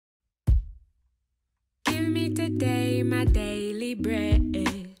me today my daily bread.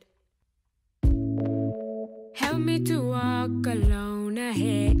 Help me to walk alone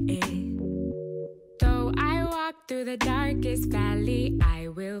ahead. Though I walk through the darkest valley, I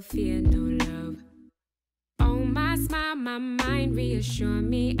will fear no love. Oh, my smile, my mind reassure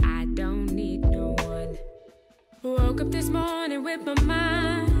me I don't need no one. Woke up this morning with my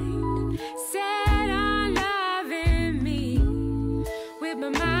mind set on loving me. With my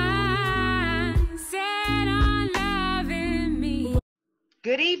mind set on loving me.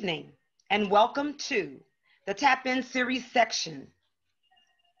 Good evening and welcome to the Tap In Series section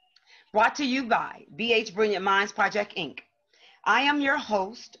brought to you by B-HBrilliantMinds Project, Inc. I am your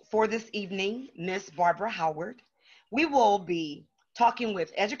host for this evening, Miss Barbara Howard. We will be talking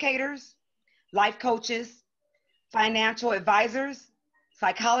with educators, life coaches, financial advisors,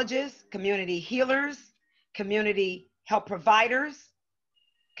 psychologists, community healers, community help providers,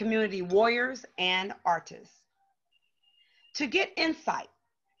 community warriors, and artists to get insight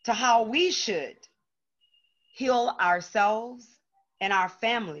to how we should heal ourselves and our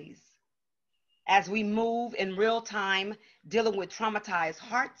families as we move in real time dealing with traumatized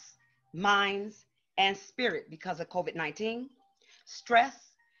hearts, minds, and spirit because of COVID-19, stress,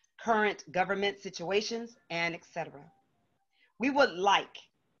 current government situations, and etc. We would like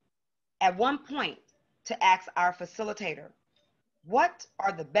at one point to ask our facilitator, what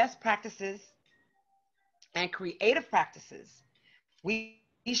are the best practices and creative practices we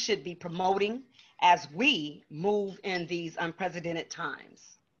should be promoting as we move in these unprecedented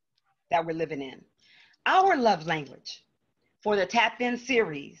times that we're living in? Our love language for the Tap In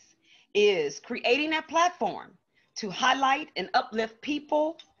series is creating a platform to highlight and uplift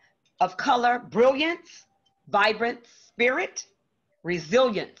people of color, brilliance, vibrant spirit,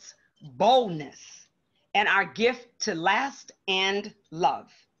 resilience, boldness, and our gift to last and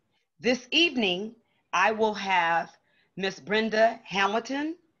love. This evening, I will have Miss Brenda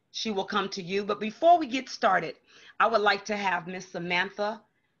Hamilton. She will come to you. But before we get started, I would like to have Miss Samantha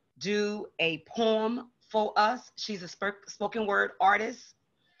do a poem for us. She's a spoken word artist,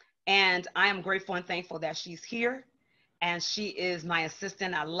 and I am grateful and thankful that she's here. And she is my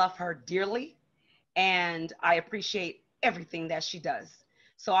assistant. I love her dearly, and I appreciate everything that she does.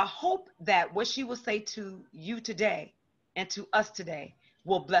 So I hope that what she will say to you today and to us today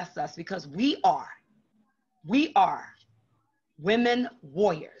will bless us, because we are women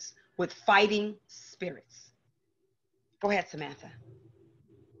warriors with fighting spirits. Go ahead, Samantha.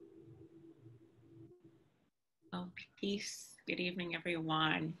 Oh, peace. Good evening,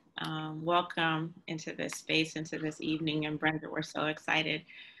 everyone. Welcome into this space, into this evening. And Brenda, we're so excited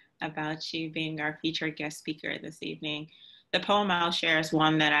about you being our featured guest speaker this evening. The poem I'll share is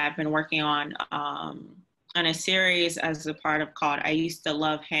one that I've been working on a series as a part of called I Used to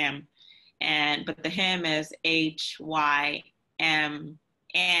Love Him. But the hymn is HYM,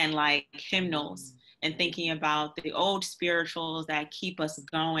 and like hymnals, and thinking about the old spirituals that keep us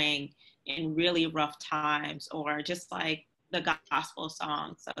going in really rough times, or just like the gospel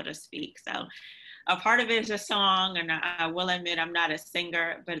song, so to speak. So a part of it is a song, and I will admit I'm not a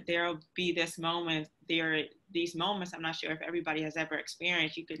singer, but there'll be these moments, I'm not sure if everybody has ever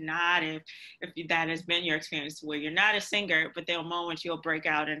experienced, you could not, if that has been your experience, where you're not a singer, but there are moments you'll break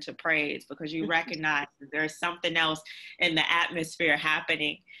out into praise because you recognize that there's something else in the atmosphere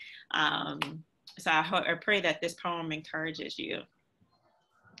happening. So I pray that this poem encourages you.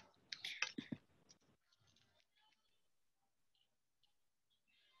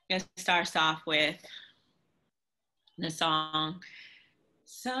 It starts off with the song,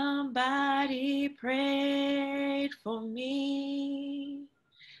 somebody prayed for me,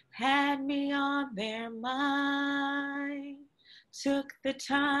 had me on their mind, took the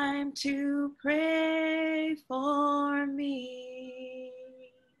time to pray for me.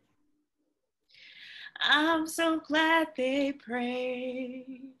 I'm so glad they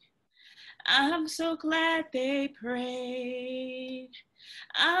prayed. I'm so glad they prayed.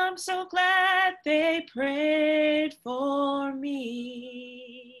 I'm so glad they prayed for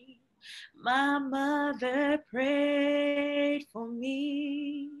me. My mother prayed for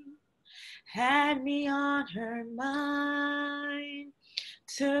me, had me on her mind,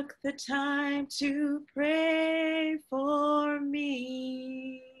 took the time to pray for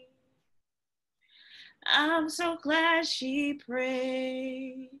me. I'm so glad she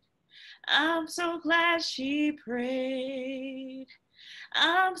prayed. I'm so glad she prayed.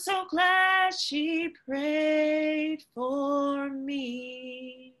 I'm so glad she prayed for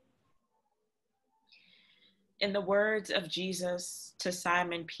me. In the words of Jesus to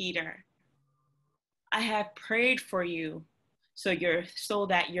Simon Peter, I have prayed for you so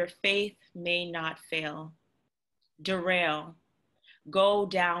that your faith may not fail. derail, go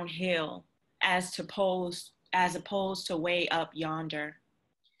downhill as opposed to way up yonder.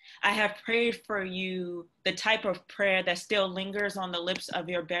 I have prayed for you the type of prayer that still lingers on the lips of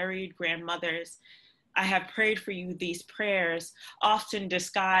your buried grandmothers. I have prayed for you these prayers, often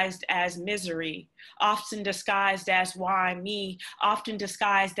disguised as misery, often disguised as why me, often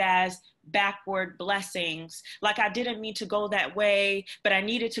disguised as backward blessings. Like I didn't mean to go that way, but I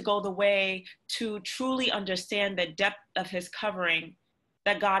needed to go the way to truly understand the depth of his covering,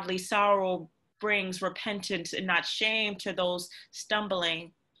 that godly sorrow brings repentance and not shame to those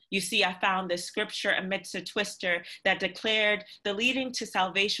stumbling. You see, I found this scripture amidst a twister that declared the leading to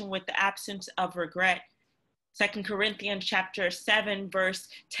salvation with the absence of regret. 2 Corinthians chapter 7, verse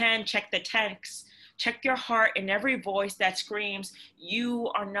 10, check the text. Check your heart in every voice that screams, you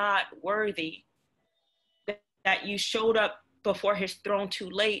are not worthy. That you showed up before his throne too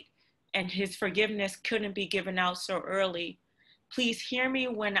late and his forgiveness couldn't be given out so early. Please hear me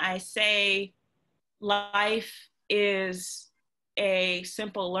when I say life is a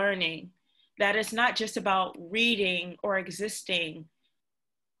simple learning, that it's not just about reading or existing,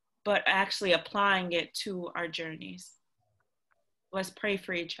 but actually applying it to our journeys. Let's pray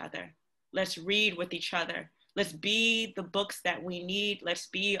for each other. Let's read with each other. Let's be the books that we need. Let's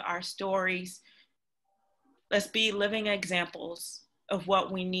be our stories. Let's be living examples of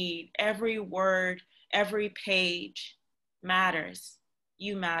what we need. Every word, every page matters.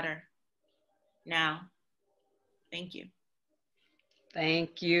 You matter. Now, thank you.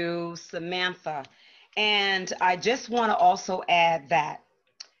 Thank you, Samantha. And I just want to also add that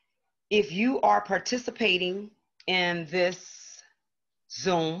if you are participating in this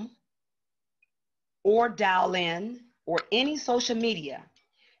Zoom or dial in or any social media,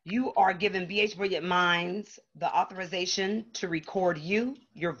 you are giving B.H. Brilliant Minds the authorization to record you,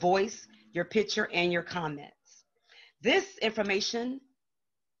 your voice, your picture, and your comments. This information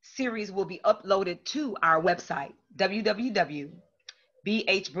series will be uploaded to our website,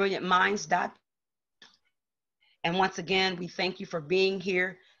 www.bhbrilliantminds.com. And once again, we thank you for being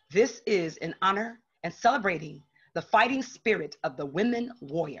here. This is an honor and celebrating the fighting spirit of the women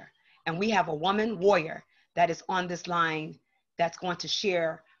warrior. And we have a woman warrior that is on this line that's going to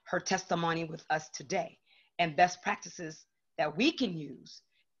share her testimony with us today and best practices that we can use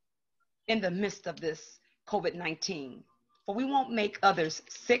in the midst of this COVID-19. For we won't make others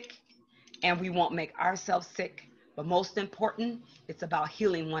sick and we won't make ourselves sick. But most important, it's about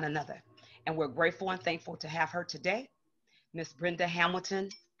healing one another. And we're grateful and thankful to have her today. Miss Brenda Hamilton,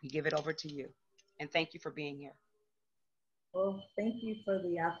 we give it over to you. And thank you for being here. Well, thank you for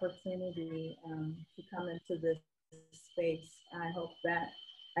the opportunity to come into this space. I hope that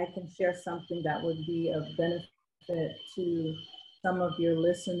I can share something that would be of benefit to some of your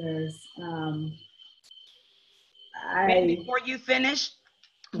listeners. Before you finish,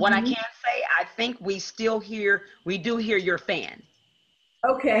 what I can say, I think we do hear your fan.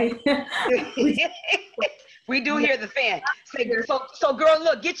 Okay. We do hear the fan. So girl,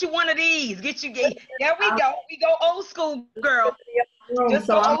 look, get you one of these. There we go. We go old school, girl. Just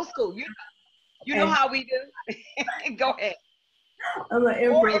go old school. You know how we do. Go ahead.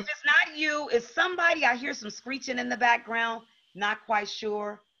 Or if it's not you, it's somebody. I hear some screeching in the background. Not quite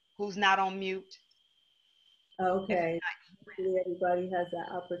sure who's not on mute. Okay. Everybody has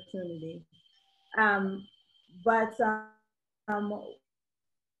that opportunity.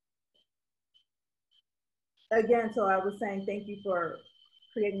 Again, so I was saying thank you for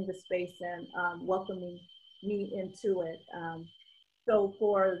creating the space and welcoming me into it. So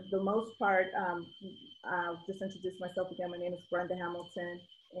for the most part, I'll just introduce myself again. My name is Brenda Hamilton,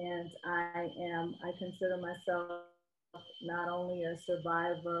 and I consider myself not only a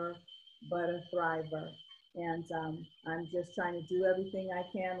survivor, but a thriver. And I'm just trying to do everything I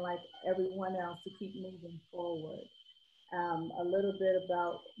can, like everyone else, to keep moving forward. A little bit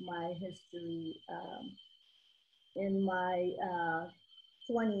about my history. In my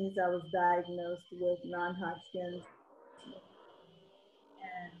 20s, I was diagnosed with non-Hodgkin's,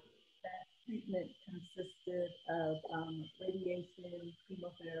 and that treatment consisted of radiation,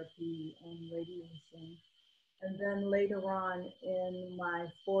 chemotherapy, and radiation. And then later on in my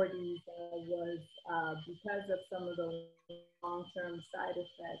 40s, I was, because of some of the long-term side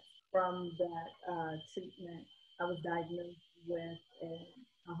effects from that treatment, I was diagnosed with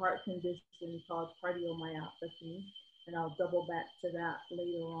a heart condition called cardiomyopathy, and I'll double back to that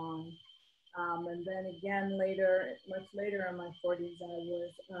later on. And then again later, much later in my 40s, I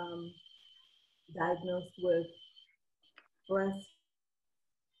was diagnosed with breast.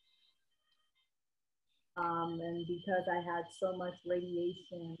 And because I had so much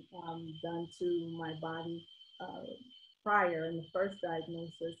radiation done to my body, prior in the first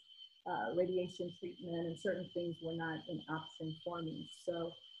diagnosis, radiation treatment and certain things were not an option for me.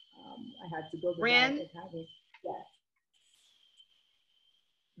 So I had to go the route of having, yes.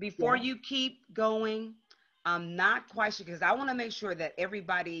 Before you keep going, I'm not quite sure because I want to make sure that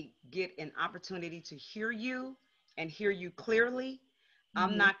everybody get an opportunity to hear you and hear you clearly.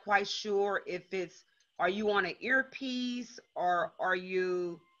 I'm not quite sure if it's, are you on an earpiece or are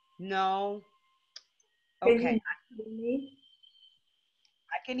you, no? Okay. Can you not hear me?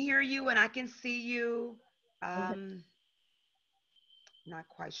 I can hear you and I can see you. Not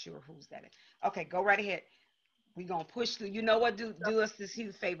quite sure who's that is. Okay, go right ahead. We're going to push through. You know what? Do us this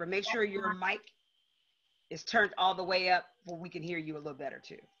huge favor. Make sure your mic is turned all the way up where we can hear you a little better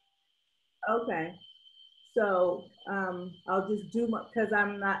too. Okay. So I'll just do my, because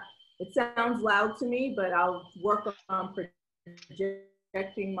I'm not, it sounds loud to me, but I'll work on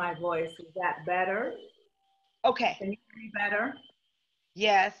projecting my voice. Is that better? Okay. Can you hear me better?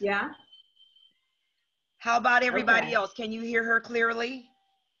 Yes. Yeah. How about everybody else? Can you hear her clearly?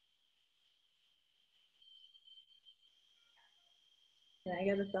 Can I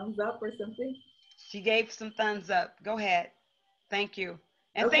get a thumbs up or something? She gave some thumbs up. Go ahead. Thank you.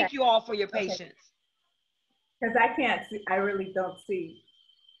 And thank you all for your patience. Because I can't see, I really don't see.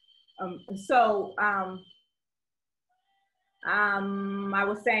 I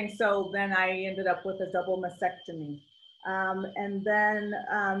was saying, so then I ended up with a double mastectomy. And then,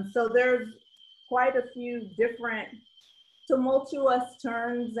 so there's quite a few different tumultuous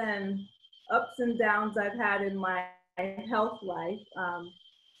turns and ups and downs I've had in my health life.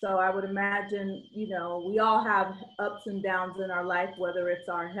 So I would imagine, you know, we all have ups and downs in our life, whether it's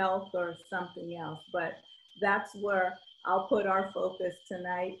our health or something else, but that's where I'll put our focus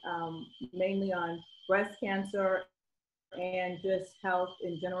tonight, mainly on breast cancer and just health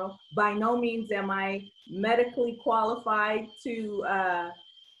in general. By no means am I medically qualified to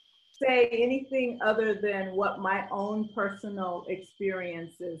say anything other than what my own personal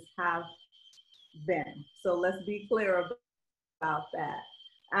experiences have been. So let's be clear about that.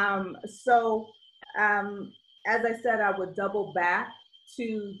 As I said, I would double back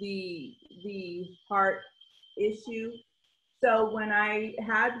to the heart issue. So when I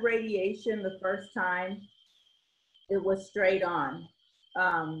had radiation the first time, it was straight on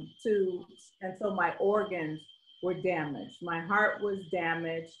and so my organs were damaged. My heart was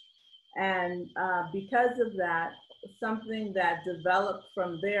damaged. And because of that, something that developed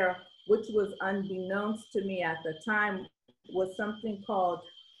from there, which was unbeknownst to me at the time, was something called,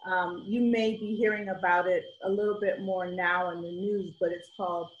 you may be hearing about it a little bit more now in the news, but it's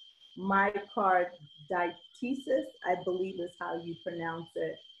called myocarditis, I believe is how you pronounce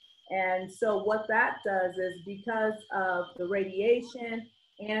it. And so what that does is because of the radiation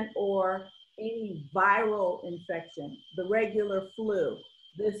and or any viral infection, the regular flu,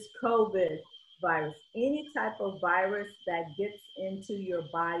 this COVID virus, any type of virus that gets into your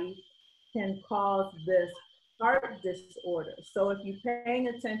body can cause this heart disorder. So if you're paying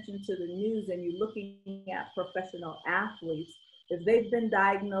attention to the news and you're looking at professional athletes, if they've been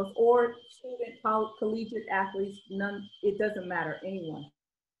diagnosed, or student collegiate athletes, none, it doesn't matter, anyone.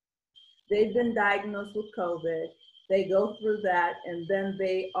 They've been diagnosed with COVID, they go through that, and then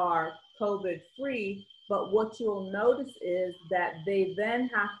they are COVID free. But what you'll notice is that they then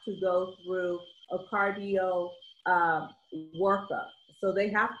have to go through a cardio workup. So they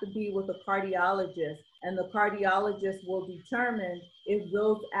have to be with a cardiologist, and the cardiologist will determine if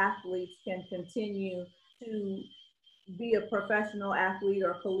those athletes can continue to be a professional athlete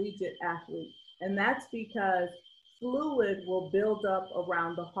or collegiate athlete. And that's because fluid will build up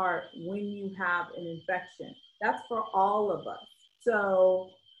around the heart when you have an infection. That's for all of us. So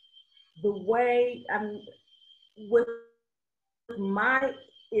the way with my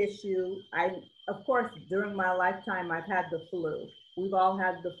issue, of course, during my lifetime, I've had the flu. We've all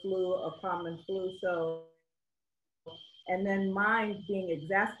had the flu, a common flu. So, and then mine being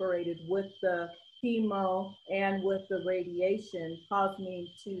exasperated with the chemo and with the radiation caused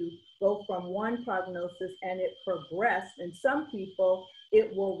me to go from one prognosis, and it progressed. And some people,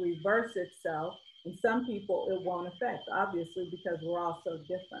 it will reverse itself, and some people it won't affect, obviously, because we're all so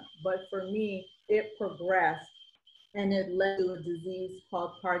different. But for me, it progressed, and it led to a disease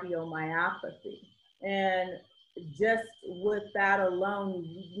called cardiomyopathy. And just with that alone,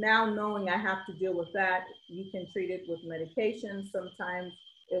 now knowing I have to deal with that, you can treat it with medication. Sometimes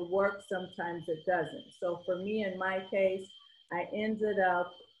it works, sometimes it doesn't. So for me, in my case, I ended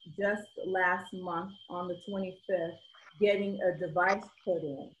up just last month on the 25th getting a device put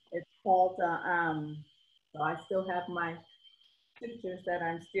in. It's called, so I still have my pictures that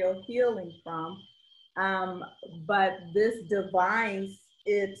I'm still healing from. Um, but this device,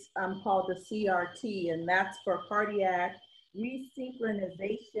 it's called the CRT, and that's for cardiac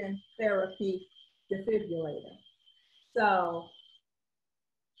resynchronization therapy defibrillator. So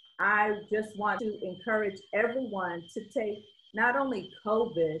I just want to encourage everyone to take not only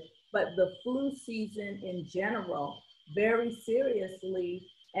COVID, but the flu season in general very seriously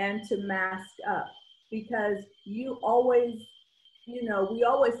and to mask up, because you always, you know, we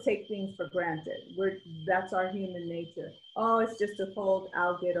always take things for granted. That's our human nature. Oh, it's just a cold,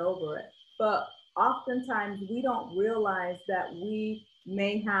 I'll get over it. But oftentimes we don't realize that we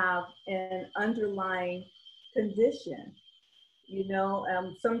may have an underlying condition. You know,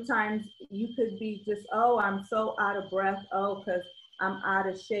 sometimes you could be just, oh, I'm so out of breath, oh, because I'm out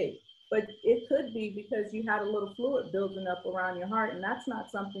of shape. But it could be because you had a little fluid building up around your heart, and that's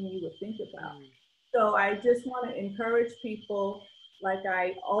not something you would think about. So I just want to encourage people, like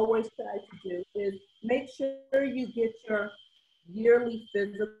I always try to do, is make sure you get your yearly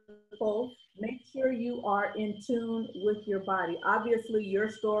physical. Make sure you are in tune with your body. Obviously, your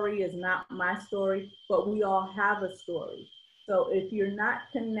story is not my story, but we all have a story. So if you're not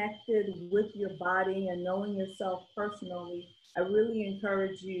connected with your body and knowing yourself personally, I really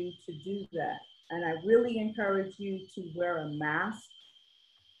encourage you to do that. And I really encourage you to wear a mask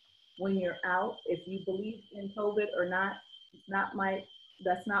when you're out. If you believe in COVID or not, it's not my,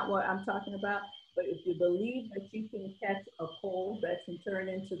 that's not what I'm talking about. But if you believe that you can catch a cold that can turn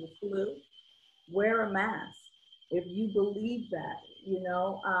into the flu, wear a mask. If you believe that, you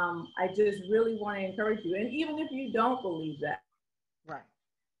know, I just really want to encourage you. And even if you don't believe that, Right.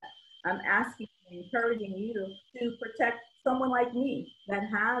 I'm asking and encouraging you to protect someone like me that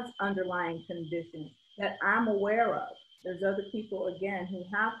has underlying conditions that I'm aware of. There's other people, again, who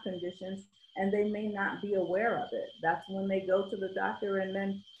have conditions and they may not be aware of it. That's when they go to the doctor and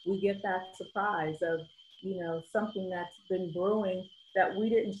then we get that surprise of, you know, something that's been brewing that we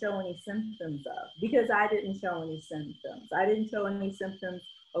didn't show any symptoms of, because I didn't show any symptoms. I didn't show any symptoms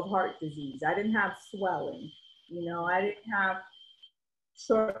of heart disease. I didn't have swelling. You know, I didn't have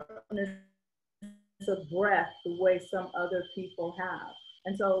shortness of breath the way some other people have.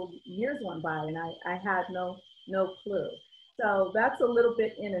 And so years went by and I had no clue. So that's a little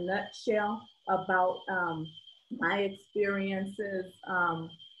bit in a nutshell about my experiences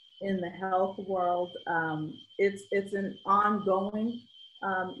in the health world. It's an ongoing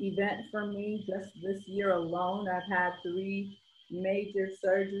event for me. Just this year alone, I've had 3 major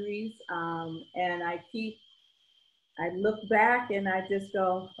surgeries, and I look back and I just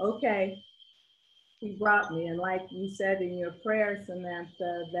go, okay, he brought me. And like you said in your prayer,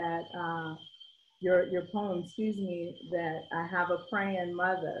 Samantha, that your poem, excuse me, that I have a praying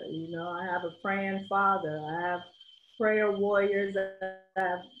mother, you know, I have a praying father, I have prayer warriors, I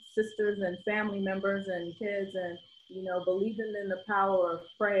have sisters and family members and kids, and, you know, believing in the power of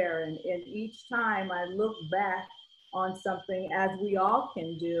prayer. And each time I look back on something, as we all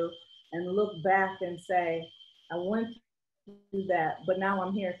can do, and look back and say, I went through that, but now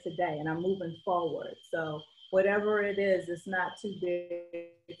I'm here today and I'm moving forward. So whatever it is, it's not too big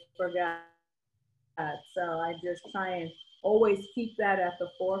for God. So I just try and always keep that at the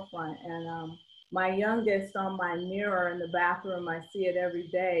forefront. And my youngest, on my mirror in the bathroom, I see it every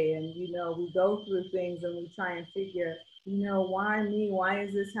day. And, you know, we go through things and we try and figure, you know, why me? Why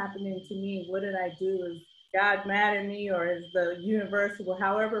is this happening to me? What did I do? Is God mad at me, or is the universe, well,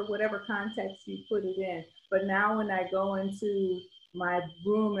 however, whatever context you put it in. But now when I go into my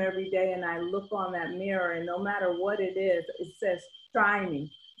room every day and I look on that mirror, and no matter what it is, it says, try me.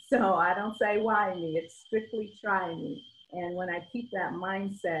 So I don't say why me, it's strictly try me. And when I keep that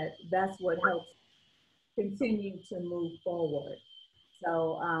mindset, that's what helps continue to move forward.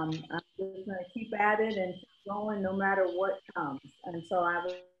 So I'm just gonna keep at it and keep going no matter what comes. And so I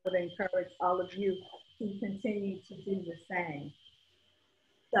would encourage all of you to continue to do the same.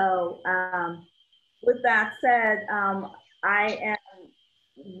 So with that said, I am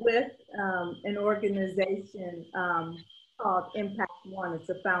with an organization called Impact One. It's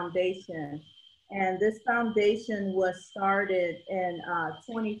a foundation. And this foundation was started in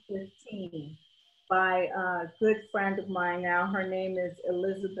 2015 by a good friend of mine now. Her name is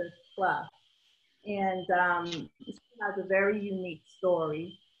Elizabeth Clough. And she has a very unique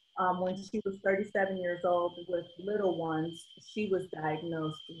story. When she was 37 years old with little ones, she was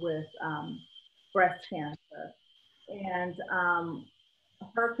diagnosed with breast cancer. And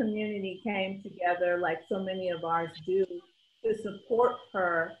her community came together, like so many of ours do, to support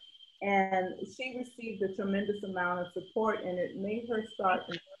her. And she received a tremendous amount of support, and it made her start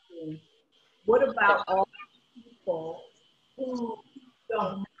thinking, what about all the people who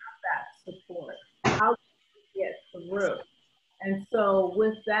don't have that support? How grew. And so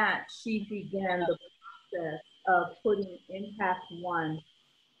with that, she began the process of putting Impact One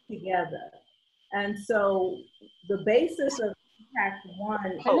together. And so the basis of Impact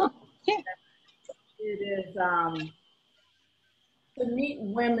One, it is to meet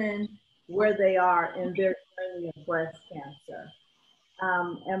women where they are in their journey of breast cancer.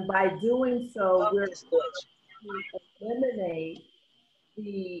 And by doing so, we're going to eliminate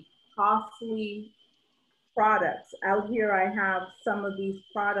the costly products. Out here, I have some of these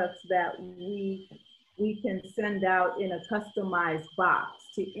products that we can send out in a customized box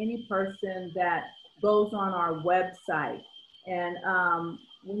to any person that goes on our website. And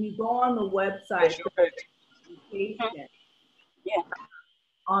when you go on the website,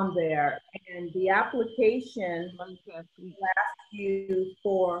 on there, and the application asks you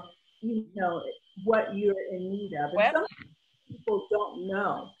for, you know, what you're in need of. And some people don't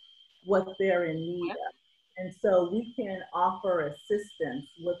know what they're in need of. And so we can offer assistance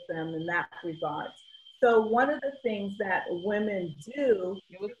with them in that regard. So one of the things that women do,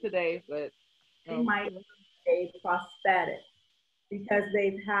 they might need a prosthetic because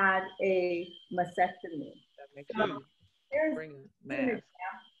they've had a mastectomy. So here's an example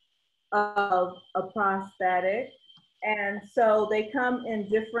of a prosthetic. And so they come in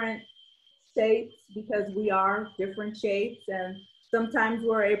different shapes because we are different shapes, and sometimes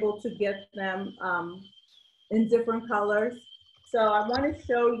we're able to get them in different colors. So I want to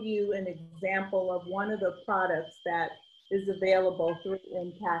show you an example of one of the products that is available through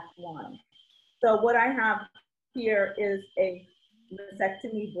Impact One. So what I have here is a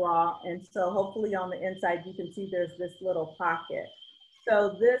mastectomy bra, and so hopefully on the inside you can see there's this little pocket.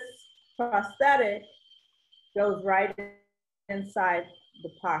 So this prosthetic goes right inside the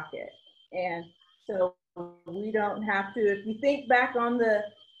pocket, and so we don't have to. If you think back on the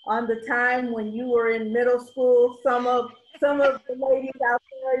time when you were in middle school, some of the ladies out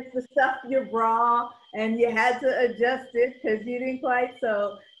there used to stuff your bra and you had to adjust it because you didn't quite.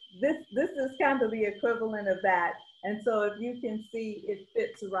 So this is kind of the equivalent of that. And so if you can see, it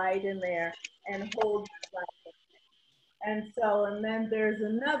fits right in there and holds it right in there. And so, and then there's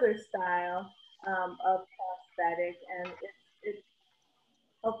another style of prosthetic, and it's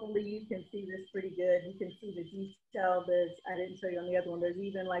hopefully you can see this pretty good. You can see the detail. I didn't show you on the other one. There's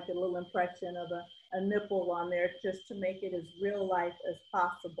even like a little impression of a nipple on there just to make it as real life as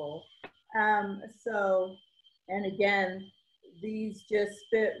possible. So, and again, these just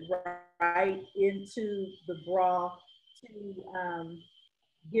fit right into the bra to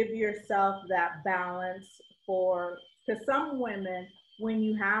give yourself that balance because some women, when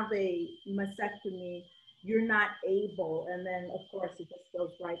you have a mastectomy, you're not able, and then of course it just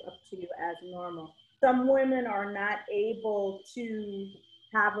goes right up to you as normal. Some women are not able to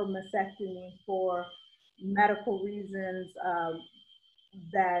have a mastectomy for medical reasons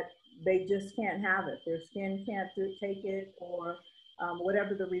that they just can't have it. Their skin can't take it, or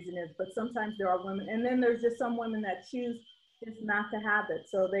whatever the reason is. But sometimes there are women, and then there's just some women that choose just not to have it.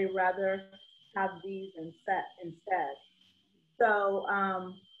 So they rather have these instead. So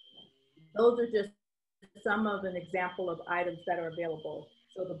those are just some of an example of items that are available.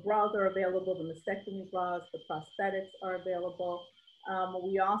 So the bras are available, the mastectomy bras, the prosthetics are available.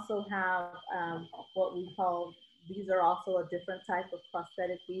 We also have what we call, these are also a different type of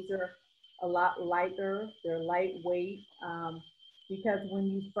prosthetic. These are a lot lighter, they're lightweight, because when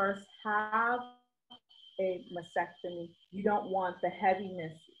you first have a mastectomy, you don't want the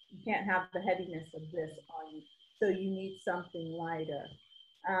heaviness, you can't have the heaviness of this on you. So you need something lighter.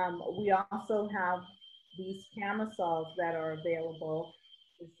 We also have these camisoles that are available.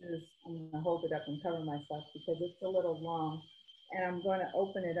 I'm gonna hold it up and cover myself because it's a little long, and I'm gonna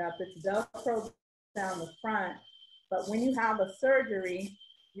open it up. It's Velcro down the front, but when you have a surgery,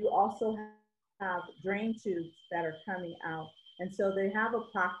 you also have drain tubes that are coming out. And so they have a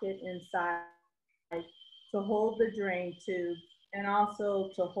pocket inside to hold the drain tube and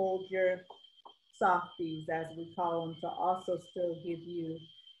also to hold your softies, as we call them, to also still give you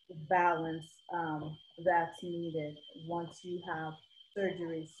the balance that's needed once you have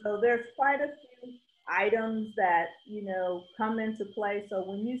surgery. So there's quite a few items that, you know, come into play. So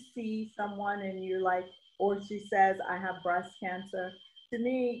when you see someone and you're like, or she says, I have breast cancer, to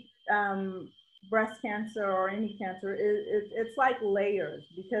me, breast cancer or any cancer, it's like layers,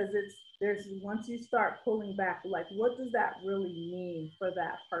 because there's once you start pulling back, like, what does that really mean for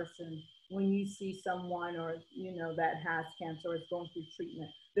that person when you see someone, or, you know, that has cancer or is going through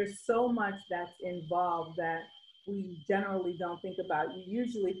treatment? There's so much that's involved that we generally don't think about. You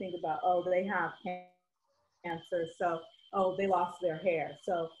usually think about, oh, they have cancer, so oh, they lost their hair.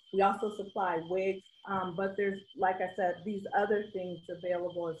 So we also supply wigs, but there's, like I said, these other things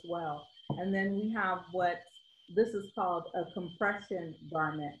available as well. And then we have what this is called a compression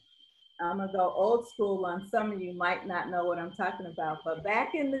garment. I'm gonna go old school on some of you might not know what I'm talking about, but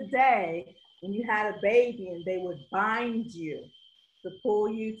back in the day when you had a baby and they would bind you to pull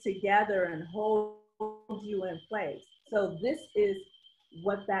you together and hold you in place. So this is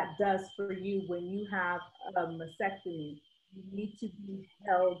what that does for you when you have a mastectomy. You need to be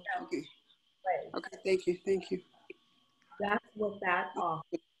held in Okay. place. Okay. Thank you. Thank you. That's what that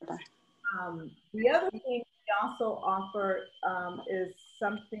offers. Bye. The other thing we also offer is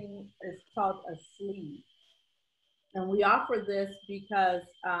something is called a sleeve. And we offer this because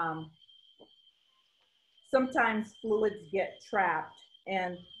sometimes fluids get trapped.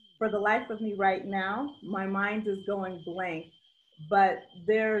 And for the life of me right now, my mind is going blank. But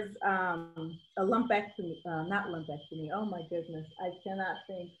there's a lumpectomy, not lumpectomy, oh my goodness, I cannot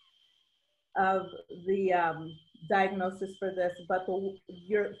think of the diagnosis for this, but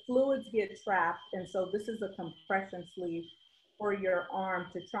your fluids get trapped. And so this is a compression sleeve for your arm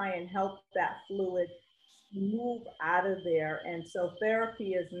to try and help that fluid move out of there. And so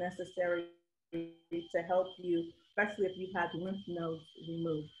therapy is necessary to help you, especially if you've had lymph nodes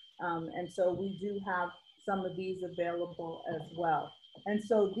removed. And so we do have some of these available as well. And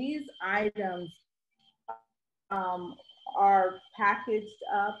so these items are packaged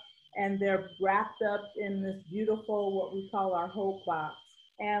up and they're wrapped up in this beautiful, what we call our hope box.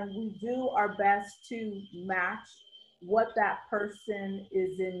 And we do our best to match what that person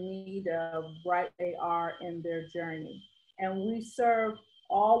is in need of right where they are in their journey. And we serve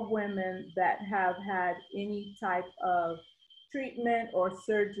all women that have had any type of treatment or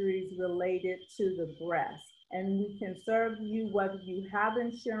surgeries related to the breast. And we can serve you whether you have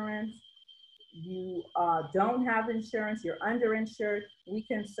insurance, you don't have insurance, you're underinsured, we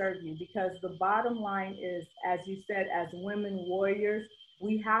can serve you, because the bottom line is, as you said, as women warriors,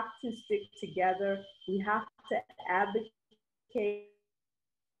 we have to stick together. We have to advocate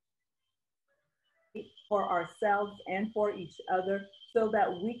for ourselves and for each other so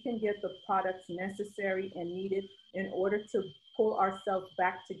that we can get the products necessary and needed in order to pull ourselves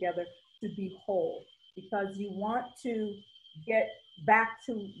back together to be whole. Because you want to get back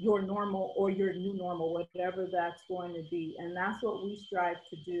to your normal or your new normal, whatever that's going to be. And that's what we strive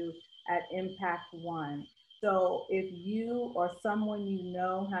to do at Impact One. So if you or someone you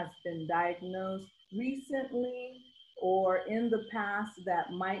know has been diagnosed recently or in the past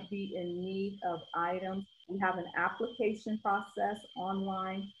that might be in need of items, we have an application process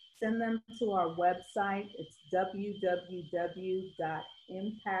online. Send them to our website. It's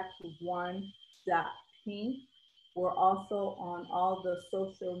www.impactone.pink. We're also on all the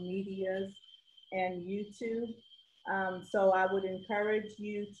social medias and YouTube. So I would encourage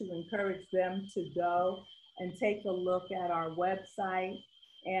you to encourage them to go and take a look at our website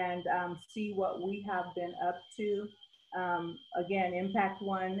and see what we have been up to. Again, Impact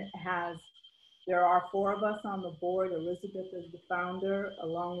One there are 4 of us on the board. Elizabeth is the founder,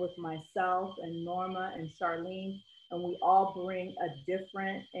 along with myself and Norma and Charlene, and we all bring a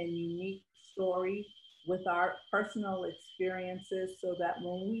different and unique story with our personal experiences so that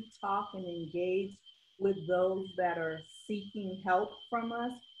when we talk and engage with those that are seeking help from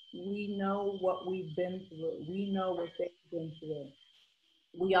us, we know what we've been through. We know what they've been through.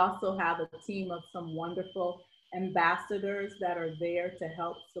 We also have a team of some wonderful ambassadors that are there to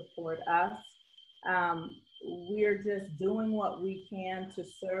help support us. We're just doing what we can to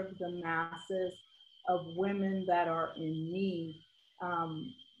serve the masses of women that are in need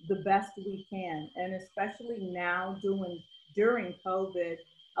the best we can. And especially now during COVID,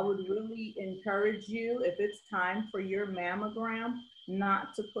 I would really encourage you, if it's time for your mammogram,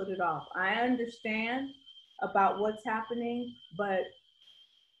 not to put it off. I understand about what's happening, but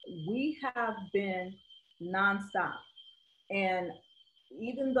we have been nonstop. And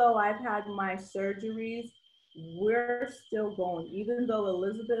even though I've had my surgeries, we're still going. Even though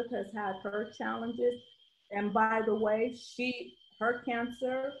Elizabeth has had her challenges, and by the way, her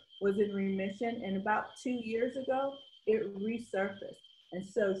cancer was in remission, and about 2 years ago, it resurfaced. And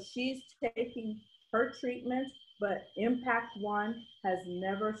so she's taking her treatment, but Impact One has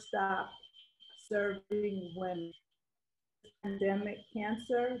never stopped serving women. Pandemic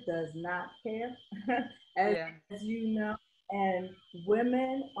cancer does not care, as you know, and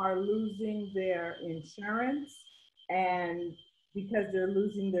women are losing their insurance and because they're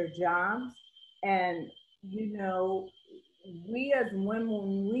losing their jobs. And, you know, we as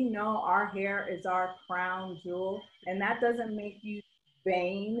women, we know our hair is our crown jewel, and that doesn't make you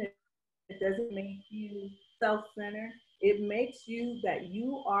vain. It doesn't make you self-centered. It makes you that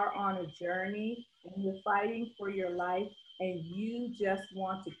you are on a journey and you're fighting for your life and you just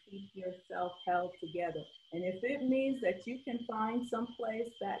want to keep yourself held together. And if it means that you can find some place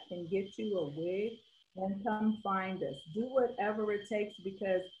that can get you a wig, then come find us. Do whatever it takes,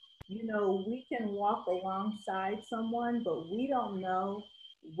 because you know we can walk alongside someone, but we don't know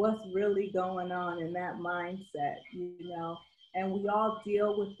what's really going on in that mindset, you know. And we all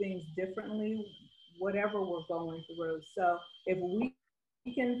deal with things differently, whatever we're going through. So if we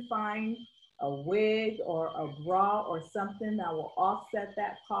can find a wig or a bra or something that will offset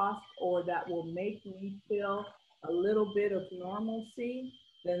that cost, or that will make me feel a little bit of normalcy,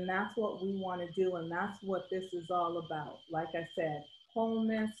 then that's what we want to do. And that's what this is all about. Like I said,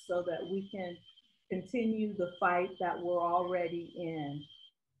 wholeness, so that we can continue the fight that we're already in,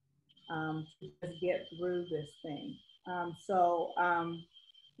 to just get through this thing.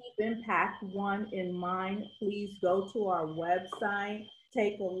 Keep Impact One in mind. Please go to our website,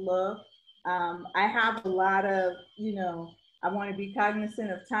 take a look. I have a lot of, you know, I want to be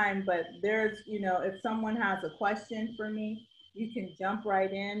cognizant of time, but there's, you know, if someone has a question for me, you can jump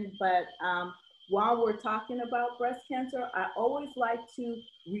right in. But while we're talking about breast cancer, I always like to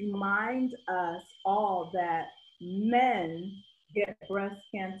remind us all that men get breast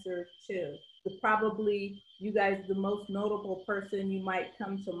cancer too. Probably, you guys, the most notable person you might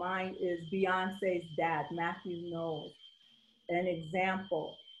come to mind is Beyonce's dad, Matthew Knowles, an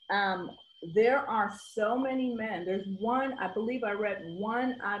example. There are so many men. There's one, I believe I read,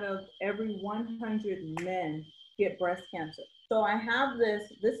 1 out of every 100 men get breast cancer. So I have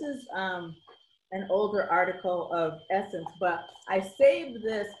this is an older article of Essence, but I saved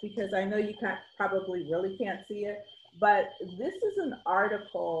this because I know you probably really can't see it, but this is an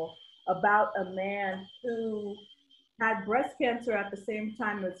article about a man who had breast cancer at the same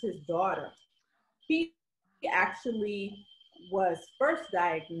time as his daughter. He actually was first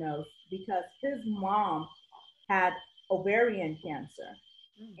diagnosed because his mom had ovarian cancer.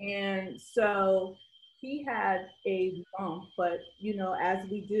 And so he had a lump, but you know, as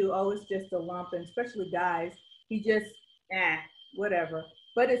we do, oh, it's just a lump, and especially guys, he just, whatever.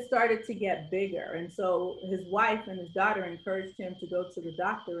 But it started to get bigger. And so his wife and his daughter encouraged him to go to the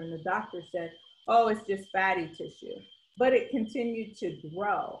doctor, and the doctor said, oh, it's just fatty tissue. But it continued to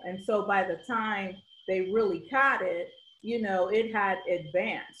grow. And so by the time they really caught it, you know, it had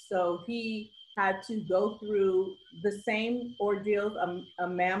advanced. So he had to go through the same ordeals, a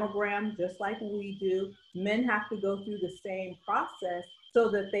mammogram, just like we do. Men have to go through the same process so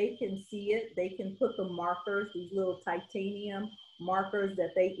that they can see it. They can put the markers, these little titanium markers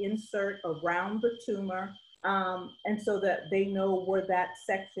that they insert around the tumor, and so that they know where that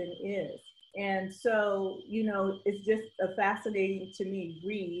section is. And so, you know, it's just a fascinating to me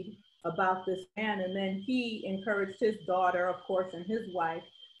read about this man. And then he encouraged his daughter, of course, and his wife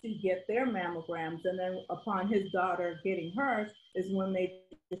to get their mammograms. And then upon his daughter getting hers is when they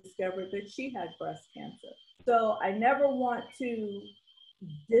discovered that she had breast cancer. So I never want to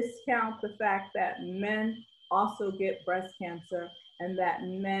discount the fact that men also get breast cancer, and that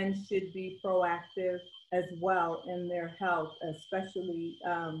men should be proactive as well in their health, especially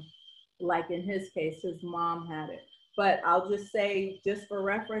like in his case, his mom had it. But I'll just say, just for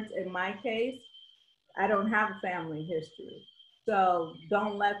reference, in my case, I don't have a family history. So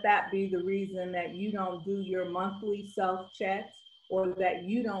don't let that be the reason that you don't do your monthly self-checks, or that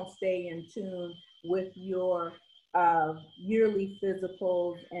you don't stay in tune with your yearly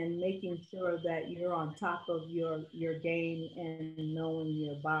physicals and making sure that you're on top of your game and knowing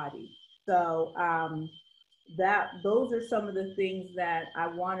your body. So those are some of the things that I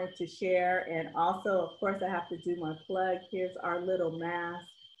wanted to share. And also, of course, I have to do my plug. Here's our little mask.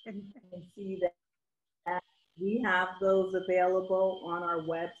 And you can see that we have those available on our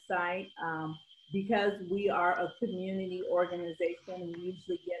website. Because we are a community organization, we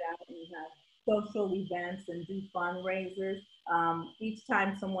usually get out and have social events and do fundraisers. Each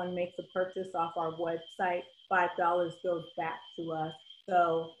time someone makes a purchase off our website, $5 goes back to us.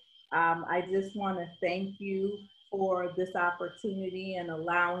 So I just want to thank you for this opportunity and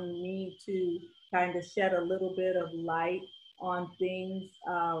allowing me to kind of shed a little bit of light on things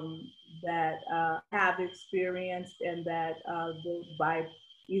that I have experienced, and that by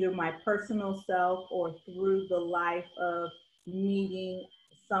either my personal self or through the life of meeting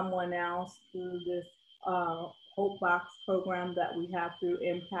someone else through this Hope Box program that we have through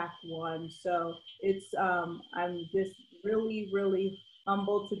Impact One. So it's, I'm just really, really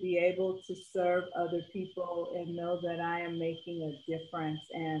humbled to be able to serve other people and know that I am making a difference.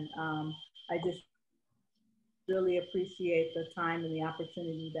 And I just really appreciate the time and the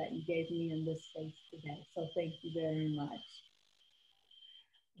opportunity that you gave me in this space today. So thank you very much.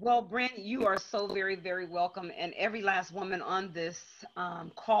 Well, Brent, you are so very, very welcome. And every last woman on this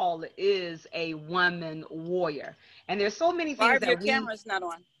call is a woman warrior. And there's so many things Barb, your that we camera's not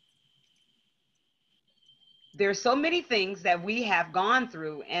on. there's so many things that we have gone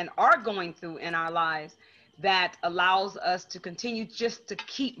through and are going through in our lives that allows us to continue just to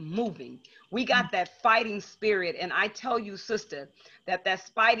keep moving. We got that fighting spirit, and I tell you, sister, that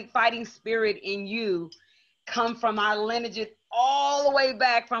fighting spirit in you come from our lineages all the way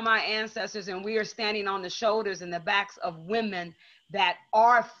back from our ancestors, and we are standing on the shoulders and the backs of women that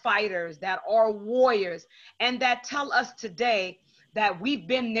are fighters, that are warriors, and that tell us today that we've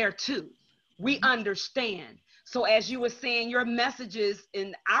been there too. We understand. So as you were saying, your messages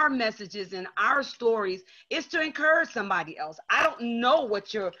and our stories is to encourage somebody else. I don't know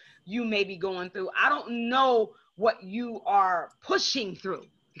what you may be going through. I don't know what you are pushing through,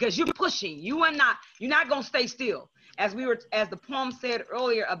 because you're pushing. You're not going to stay still. As the poem said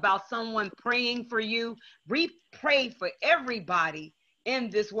earlier about someone praying for you, we pray for everybody in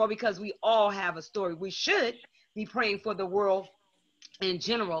this world because we all have a story. We should be praying for the world in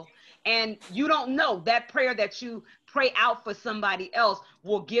general. And you don't know, that prayer that you pray out for somebody else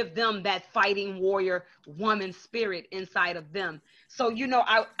will give them that fighting warrior woman spirit inside of them. So,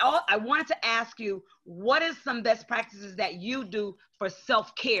 I wanted to ask you, what is some best practices that you do for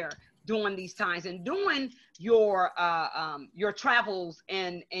self-care during these times and during your travels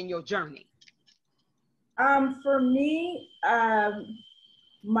and your journey? For me,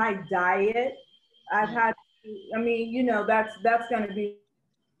 my diet, I've had, that's going to be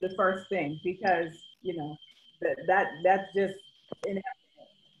the first thing, because, that's just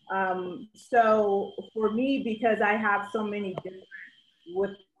inevitable. So for me, because I have so many different,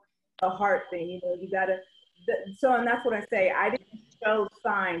 with the heart thing, you gotta, and that's what I say, I didn't show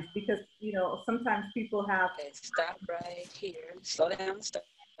signs because, sometimes people have. Okay, stop right here. Slow down, stop.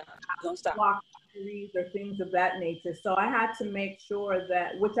 Don't stop. Or things of that nature. So I had to make sure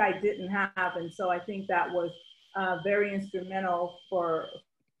that, which I didn't have. And so I think that was very instrumental for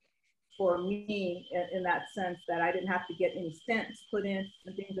me in that sense, that I didn't have to get any stents put in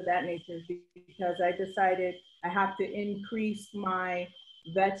and things of that nature, because I decided I have to increase my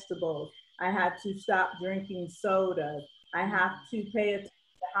vegetables. I had to stop drinking sodas. I have to pay attention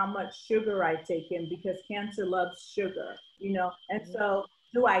to how much sugar I take in, because cancer loves sugar, and so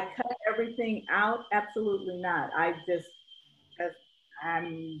do I cut everything out? Absolutely not. I'm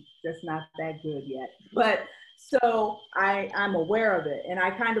just not that good yet. But so I'm aware of it, and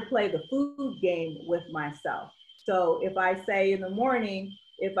I kind of play the food game with myself. So if I say in the morning,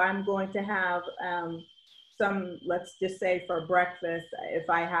 if I'm going to have let's just say for breakfast, if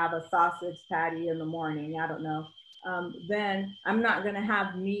I have a sausage patty in the morning, I don't know, then I'm not going to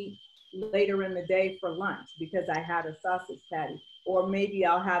have meat later in the day for lunch because I had a sausage patty, or maybe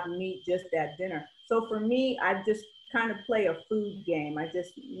I'll have meat just at dinner. So for me, I just kind of play a food game. I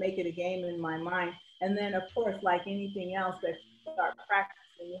just make it a game in my mind. And then of course, like anything else that you start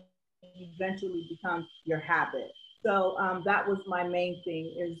practicing, eventually becomes your habit. So that was my main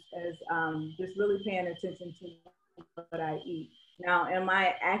thing, is just really paying attention to what I eat. Now, am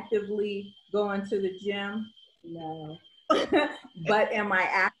I actively going to the gym? No. But am I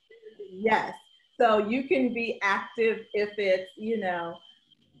active? Yes. So you can be active if it's,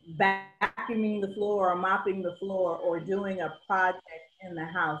 vacuuming the floor or mopping the floor or doing a project in the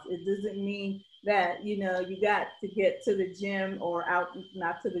house. It doesn't mean that, you got to get to the gym or out,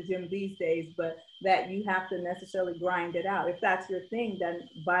 not to the gym these days, but that you have to necessarily grind it out. If that's your thing, then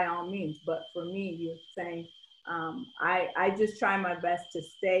by all means. But for me, you're saying, I just try my best to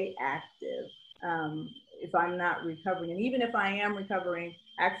stay active if I'm not recovering. And even if I am recovering,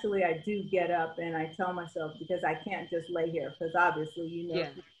 actually, I do get up and I tell myself, because I can't just lay here, because obviously,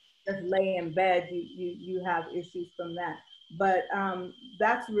 just lay in bed, you have issues from that. But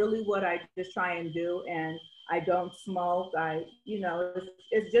that's really what I just try and do. And I don't smoke.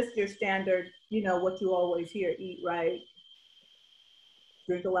 It's just your standard, what you always hear: eat right,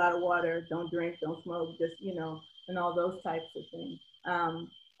 drink a lot of water, don't drink, don't smoke, just, and all those types of things.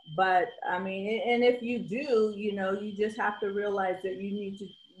 But I mean, and if you do, you just have to realize that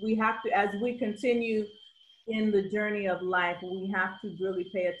we have to, as we continue in the journey of life, we have to really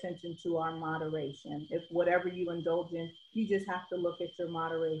pay attention to our moderation. If whatever you indulge in, you just have to look at your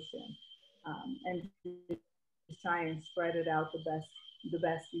moderation and just try and spread it out the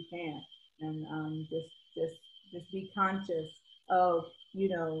best you can. And just be conscious of,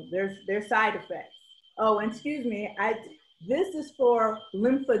 there's side effects. Oh, and excuse me, This is for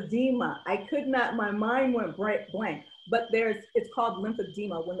lymphedema. I could not, my mind went blank, but it's called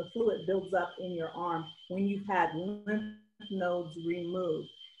lymphedema when the fluid builds up in your arm when you've had lymph nodes removed.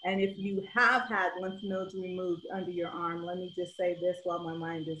 And if you have had lymph nodes removed under your arm, let me just say this while my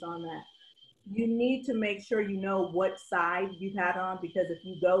mind is on that. You need to make sure you know what side you've had on, because if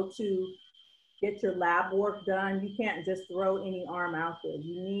you go to get your lab work done, you can't just throw any arm out there.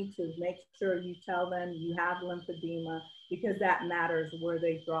 You need to make sure you tell them you have lymphedema, because that matters where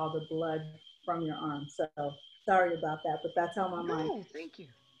they draw the blood from your arm. So sorry about that, but that's how my mind. No, thank you.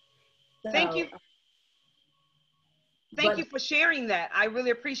 So, Thank you. Thank you for sharing that. I really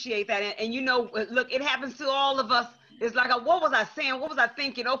appreciate that. And you know, look, it happens to all of us. It's like, what was I saying? What was I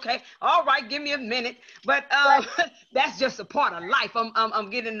thinking? Okay, all right, give me a minute. But that's just a part of life. I'm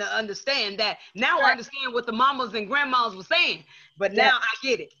getting to understand that. Now I understand what the mamas and grandmas were saying, but now I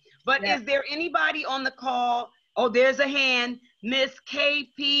get it. But is there anybody on the call? Oh, there's a hand. Miss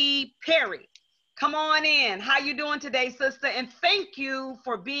KP Perry. Come on in. How you doing today, sister? And thank you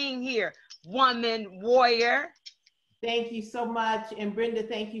for being here, woman warrior. Thank you so much. And Brenda,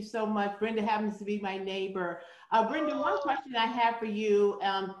 thank you so much. Brenda happens to be my neighbor. Brenda, one question I have for you,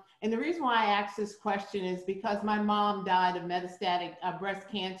 and the reason why I asked this question is because my mom died of metastatic breast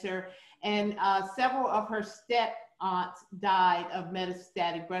cancer, and several of her step aunts died of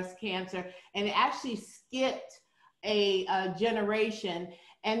metastatic breast cancer, and it actually skipped a generation.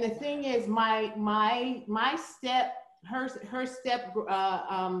 And the thing is, her step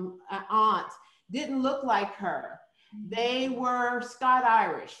aunt didn't look like her. They were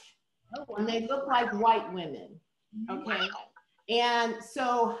Scott-Irish, and they look like white women, okay? And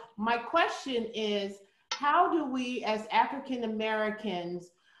so my question is, how do we as African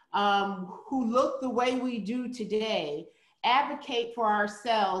Americans who look the way we do today advocate for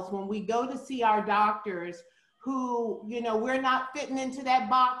ourselves when we go to see our doctors who, you know, we're not fitting into that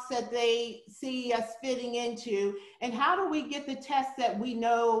box that they see us fitting into? And how do we get the tests that we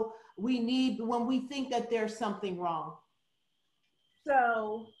know we need when we think that there's something wrong?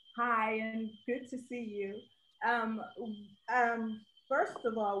 So, hi, and good to see you. First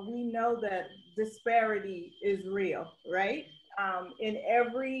of all, we know that disparity is real, right? In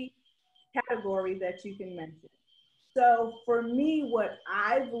every category that you can mention. So for me, what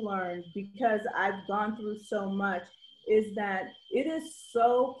I've learned, because I've gone through so much, is that it is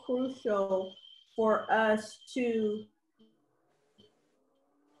so crucial for us to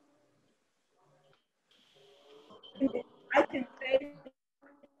I can say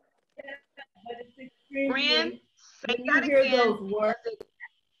that, but it's extremely, Friend, say when that you hear again. those words.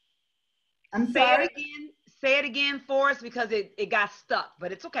 I'm say sorry? it again. Say it again for us, because it got stuck,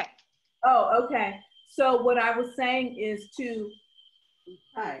 but it's okay. Oh, okay. So what I was saying is we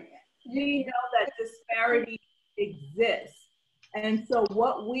know that disparity exists. And so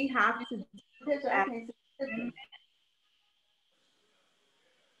what we have to do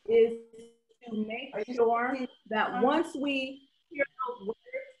is to make sure that once we hear those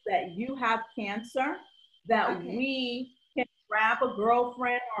words that you have cancer, that we can grab a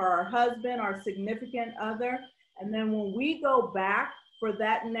girlfriend or a husband or significant other. And then when we go back for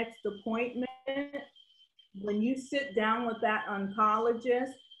that next appointment, when you sit down with that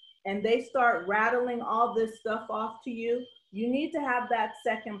oncologist and they start rattling all this stuff off to you, you need to have that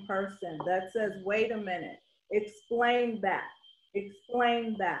second person that says, wait a minute, explain that.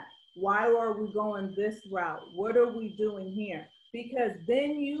 Explain that. Why are we going this route? What are we doing here? Because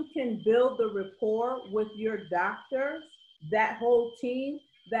then you can build the rapport with your doctors, that whole team,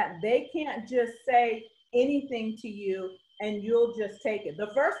 that they can't just say anything to you and you'll just take it.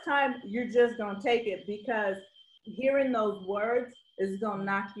 The first time you're just gonna take it because hearing those words is gonna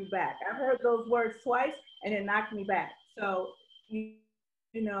knock you back. I've heard those words twice and it knocked me back. So, you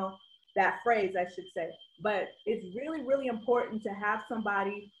know, that phrase, I should say. But it's really, really important to have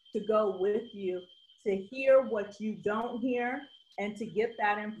somebody to go with you to hear what you don't hear and to get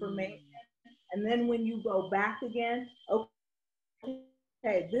that information. And then when you go back again,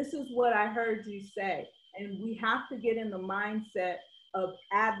 okay, this is what I heard you say. And we have to get in the mindset of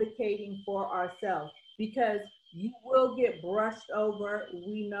advocating for ourselves, because you will get brushed over,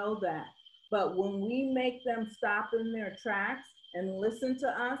 we know that. But when we make them stop in their tracks and listen to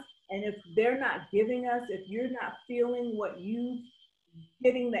us, and if they're not giving us, if you're not feeling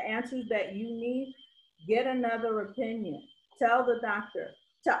getting the answers that you need, get another opinion. Tell the doctor.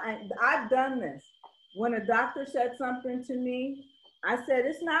 I've done this. When a doctor said something to me, I said,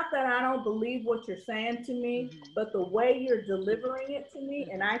 it's not that I don't believe what you're saying to me, but the way you're delivering it to me,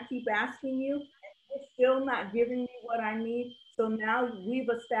 and I keep asking you, and you're still not giving me what I need, So now we've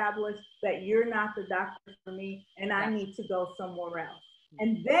established that you're not the doctor for me and I Yes. need to go somewhere else.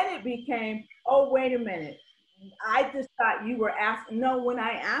 And then it became, oh, wait a minute. I just thought you were asking. No, when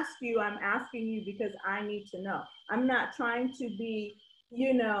I ask you, I'm asking you because I need to know. I'm not trying to be,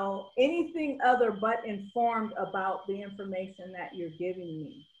 anything other but informed about the information that you're giving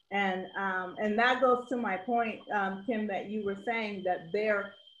me. And that goes to my point, Kim, that you were saying that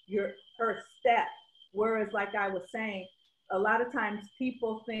her step. Whereas, like I was saying, a lot of times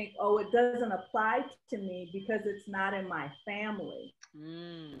people think, oh, it doesn't apply to me because it's not in my family.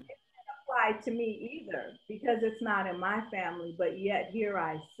 Apply to me either because it's not in my family, but yet here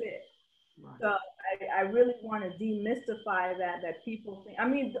I sit. Right. So I really want to demystify that people think. I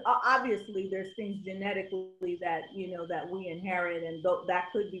mean, obviously there's things genetically that that we inherit, and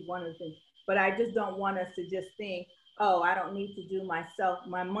that could be one of the things. But I just don't want us to just think, oh, I don't need to do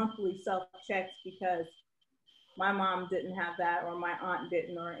my monthly self checks because my mom didn't have that, or my aunt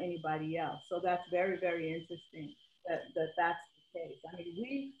didn't, or anybody else. So that's very, very interesting that that's the case. I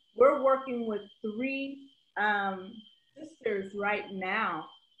mean, we're working with 3 sisters right now,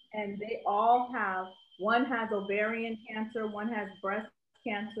 and they all have, one has ovarian cancer, one has breast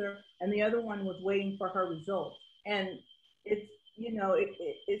cancer, and the other one was waiting for her results. And it's,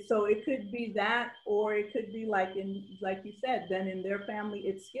 so it could be that, or it could be like you said, then in their family,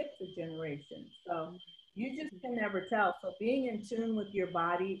 it skips a generation. So you just can never tell. So being in tune with your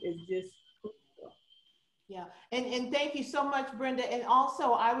body is just crucial. Yeah, and thank you so much, Brenda. And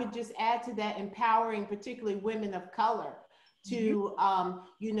also, I would just add to that, empowering particularly women of color to,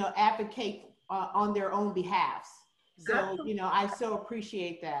 advocate on their own behalfs. So, Absolutely. I so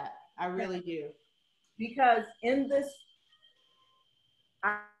appreciate that. I really do. Because in this,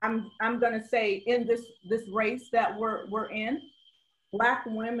 I'm gonna say, in this race that we're in, Black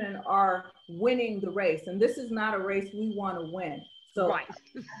women are winning the race, and this is not a race we want to win. So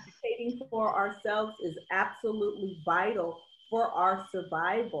advocating for ourselves is absolutely vital for our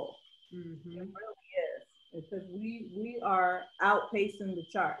survival. Mm-hmm. It really is, because we are outpacing the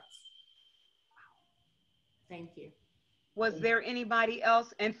charts. Thank you. Was there anybody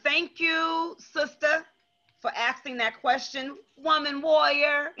else? And thank you, sister, for asking that question, woman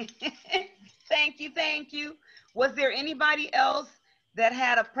warrior. Thank you. Was there anybody else that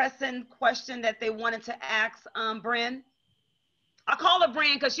had a pressing question that they wanted to ask Bren? I call her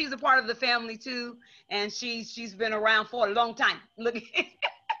Bren because she's a part of the family too, and she's been around for a long time. Look,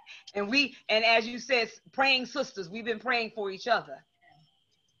 and as you said, praying sisters. We've been praying for each other.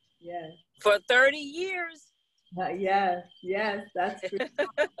 Yes. For 30 years. Yes, that's true.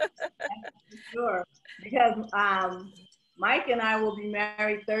 That's for sure. Because Mike and I will be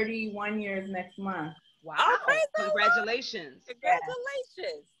married 31 years next month. Wow. Congratulations.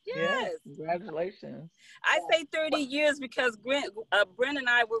 Congratulations. Yes. Congratulations. I say 30 years because Brenda and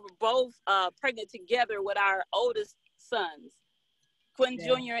I were both pregnant together with our oldest sons, Quinn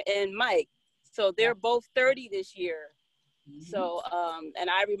Jr. and Mike. So they're both 30 this year. Mm-hmm. So, and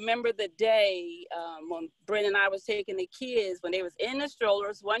I remember the day when Brenda and I was taking the kids when they was in the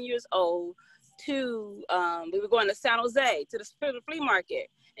strollers, 1 year old, to, we were going to San Jose to the flea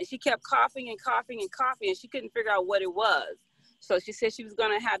market. And she kept coughing and she couldn't figure out what it was. So she said she was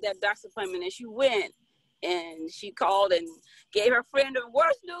going to have that doctor's appointment, and she went and she called and gave her friend the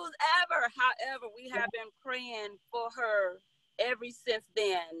worst news ever. However, we have been praying for her ever since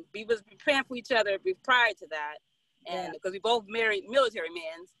then. We was praying for each other prior to that. And because we both married military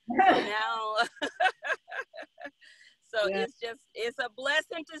men. So now, it's a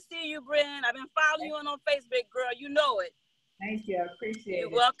blessing to see you, Bren. I've been following you on Facebook, girl. You know it. Thank you. I appreciate it.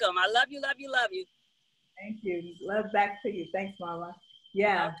 You're welcome. I love you. Thank you. Love back to you. Thanks, Mama.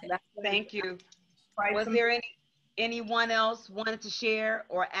 Yeah. Okay. Thank you. Was there anyone else wanted to share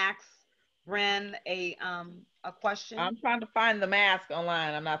or ask Bren a question? I'm trying to find the mask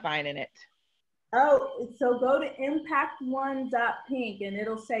online. I'm not finding it. Oh, so go to impact1.pink and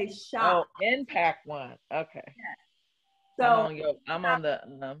it'll say shop. Oh, Impact One. Okay. Yeah. So I'm on the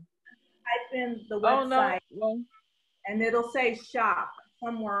type in the website. Oh, no. And it'll say shop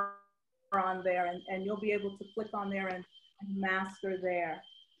somewhere on there, and you'll be able to click on there and master there.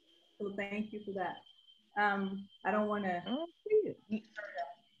 So thank you for that. I don't want to.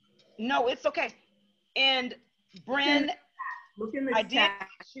 No, it's okay. And Bren, look in the I chat. did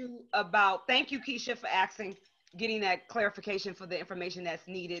ask you about, thank you, Keisha, for getting that clarification for the information that's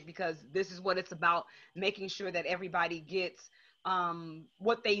needed, because this is what it's about, making sure that everybody gets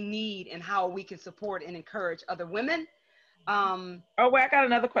what they need and how we can support and encourage other women. Oh, wait, I got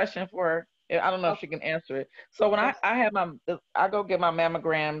another question for her. I don't know if she can answer it. So when I have I go get my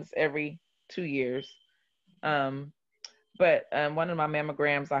mammograms every 2 years. But But one of my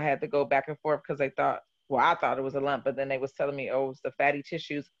mammograms, I had to go back and forth because they thought, well, I thought it was a lump, but then they was telling me, oh, it's the fatty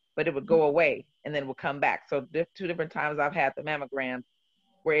tissues, but it would go away and then it would come back. So two different times I've had the mammogram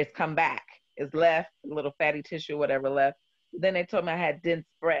where it's come back, it's left, a little fatty tissue, whatever left. Then they told me I had dense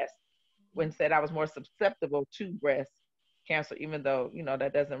breast, when said I was more susceptible to breast cancer, even though, you know,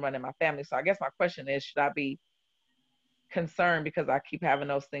 that doesn't run in my family. So I guess my question is, should I be concerned because I keep having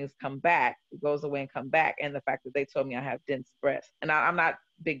those things come back? It goes away and come back. And the fact that they told me I have dense breasts, and I'm not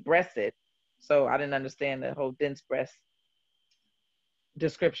big breasted, so I didn't understand the whole dense breast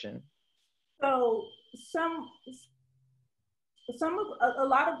description. So a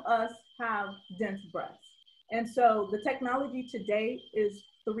lot of us have dense breasts. And so the technology today is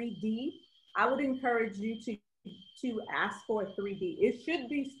 3D. I would encourage you to ask for 3D. It should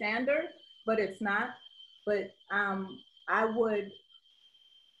be standard, but it's not. But I would,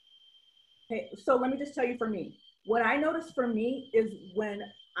 so let me just tell you for me. What I noticed for me is when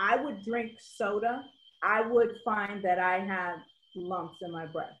I would drink soda, I would find that I had lumps in my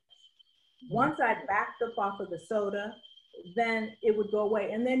breast. Once I backed up off of the soda, then it would go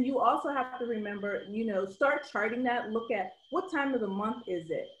away. And then you also have to remember, you know, start charting that. Look at what time of the month is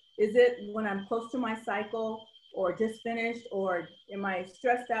it? Is it when I'm close to my cycle or just finished, or am I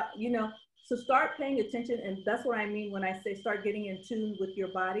stressed out? You know, so start paying attention. And that's what I mean when I say start getting in tune with your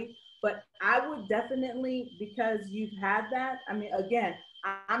body. But I would definitely, because you've had that, I mean, again,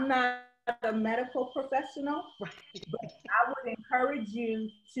 I'm not a medical professional, but I would encourage you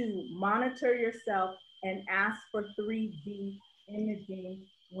to monitor yourself and ask for 3D imaging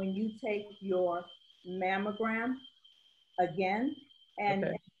when you take your mammogram again, and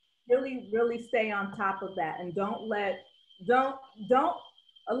Okay. really, really stay on top of that. And don't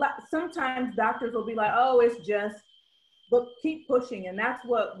a lot, sometimes doctors will be like, oh, it's just, but keep pushing. And that's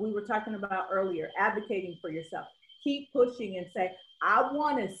what we were talking about earlier, advocating for yourself. Keep pushing and say, I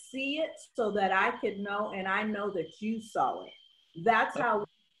want to see it so that I could know, and I know that you saw it. That's how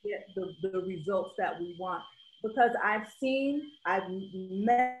we get the results that we want. Because I've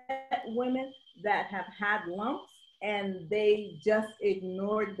met women that have had lumps and they just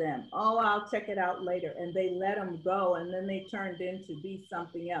ignored them. Oh, I'll check it out later. And they let them go, and then they turned into be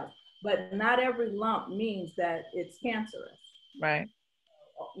something else. But not every lump means that it's cancerous. Right.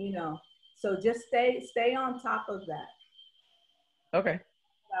 You know, so just stay on top of that. Okay.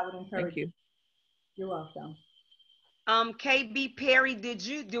 I would encourage Thank you. You're welcome. KB Perry, did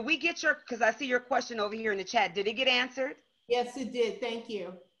we get your, because I see your question over here in the chat. Did it get answered? Yes, it did. Thank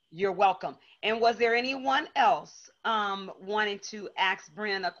you. You're welcome. And was there anyone else wanting to ask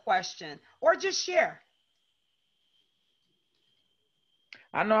Brenda a question or just share?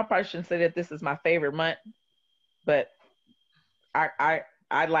 I know I probably shouldn't say that this is my favorite month, but I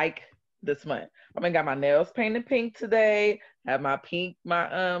like this month. I mean, got my nails painted pink today. Have my pink,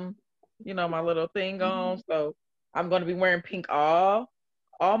 you know, my little thing on. So I'm going to be wearing pink all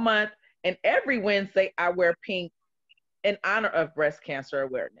month. And every Wednesday I wear pink in honor of breast cancer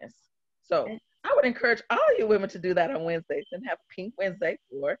awareness. So I would encourage all you women to do that on Wednesdays and have Pink Wednesday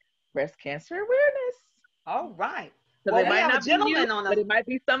for breast cancer awareness. All right. Because it might not be you, but it might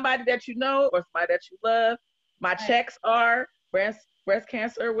be somebody that you know or somebody that you love. My checks are breast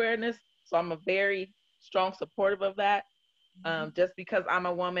cancer awareness. So I'm a very strong supportive of that. Just because I'm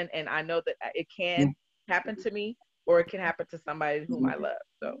a woman and I know that it can happen to me or it can happen to somebody whom I love.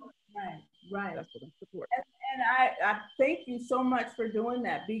 So right. That's what I support. And I thank you so much for doing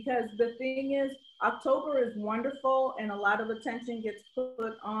that, because the thing is, October is wonderful and a lot of attention gets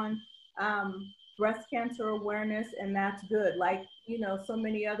put on breast cancer awareness, and that's good, like, you know, so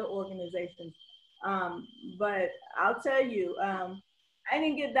many other organizations. But I'll tell you, I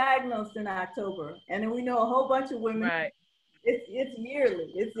didn't get diagnosed in October, and then we know a whole bunch of women. Right. It's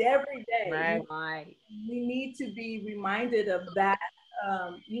yearly. It's every day. Right. We need to be reminded of that.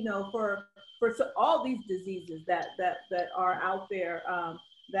 You know, for all these diseases that are out there.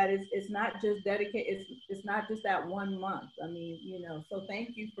 That it's not just dedicated. It's not just that 1 month. I mean, you know. So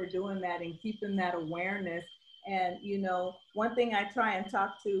thank you for doing that and keeping that awareness. And you know, one thing I try and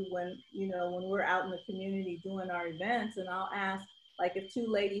talk to when we're out in the community doing our events, and I'll ask, like, if two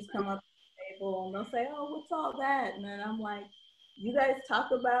ladies come up to the table and they'll say, "Oh, what's all that?" And then I'm like, you guys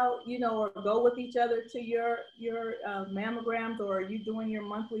talk about, you know, or go with each other to your mammograms, or are you doing your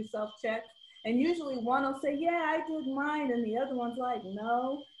monthly self-check? And usually one will say, yeah, I did mine. And the other one's like,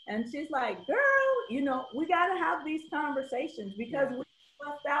 no. And she's like, girl, you know, we got to have these conversations, because we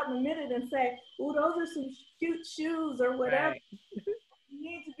bust out in a minute and say, oh, those are some cute shoes or whatever. Right. You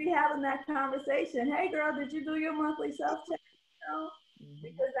need to be having that conversation. Hey, girl, did you do your monthly self-check? You know,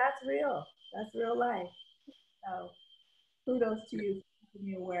 because that's real. That's real life. So. Kudos to you for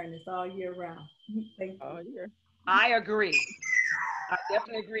keeping awareness all year round. Thank you. All year. I agree. I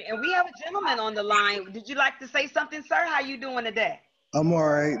definitely agree. And we have a gentleman on the line. Did you like to say something, sir? How you doing today? I'm all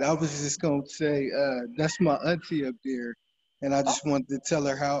right. I was just gonna say, that's my auntie up there, and I Oh, just wanted to tell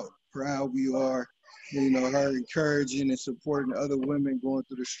her how proud we are. You know, her encouraging and supporting other women going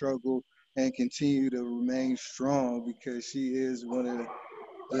through the struggle and continue to remain strong because she is one of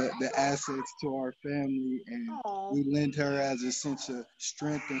the assets to our family, and oh, we lend her as a sense of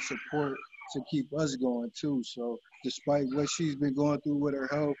strength and support to keep us going too. So, despite what she's been going through with her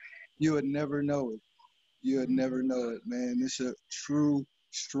health, you would never know it. You would never know it, man. It's a true,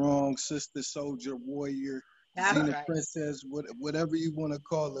 strong sister, soldier, warrior, that's Xena right. princess, whatever you want to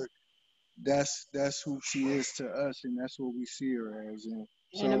call her. That's who she is to us, and that's what we see her as. And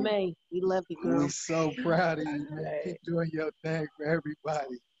Anna so Mae, we love you, we girl. so proud of you, man. Hey. Keep doing your thing for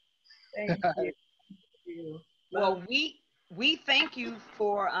everybody. Thank you. Thank you. Love Well, we thank you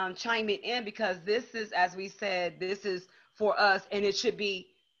for chiming in because this is, as we said, this is for us, and it should be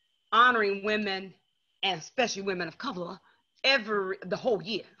honoring women and especially women of color the whole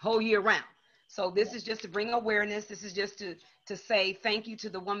year round. So this is just to bring awareness. This is just to say thank you to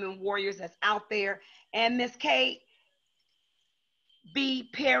the women warriors that's out there. And Miss Kate B.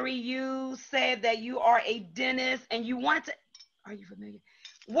 Perry, you said that you are a dentist and you wanted to. Are you familiar?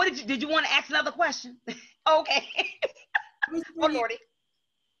 What did you want to ask another question? Okay. Oh, Lordy.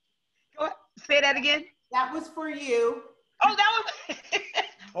 Go ahead. Say that again. That was for you. Oh, that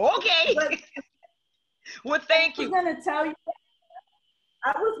was okay. But Well, thank I was you. gonna tell you.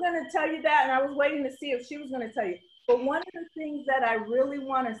 I was gonna tell you that, and I was waiting to see if she was gonna tell you. But one of the things that I really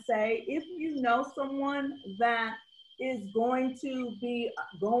want to say, if you know someone that is going to be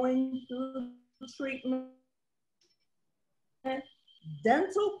going through treatment,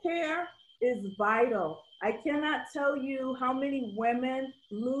 dental care is vital. I cannot tell you how many women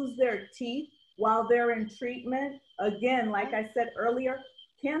lose their teeth while they're in treatment. Again, like I said earlier,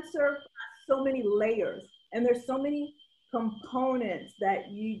 cancer has so many layers and there's so many components that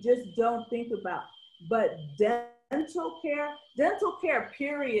you just don't think about. But dental care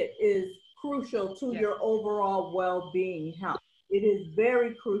period is crucial to Yes. your overall well-being health. It is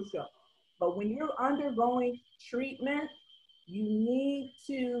very crucial. But when you're undergoing treatment, you need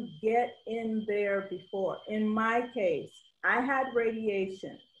to get in there before. In my case, I had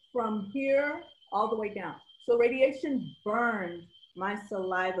radiation from here all the way down. So radiation burned my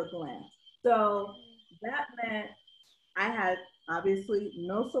saliva glands. So that meant I had obviously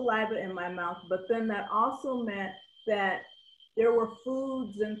no saliva in my mouth, but then that also meant that there were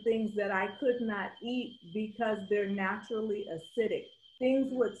foods and things that I could not eat because they're naturally acidic.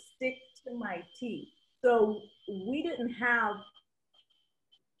 Things would stick to my teeth. So we didn't have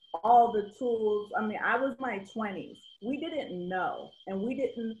all the tools. I mean, I was in my 20s. We didn't know. And we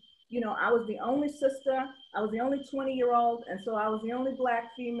didn't, I was the only sister. I was the only 20-year-old. And so I was the only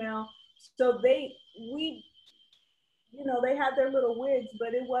Black female. So they had their little wigs,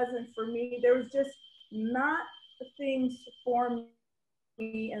 but it wasn't for me. There was just not the things for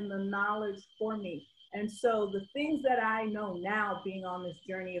me and the knowledge for me. And so the things that I know now being on this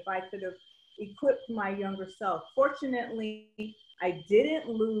journey, if I could have equipped my younger self. Fortunately, I didn't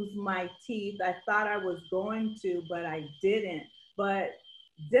lose my teeth. I thought I was going to, but I didn't. But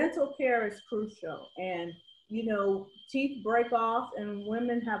dental care is crucial. And, teeth break off and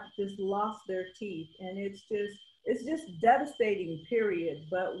women have just lost their teeth. And it's just devastating, period.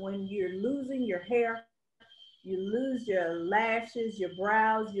 But when you're losing your hair, you lose your lashes, your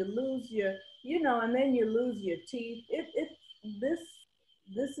brows, you lose your, and then you lose your teeth.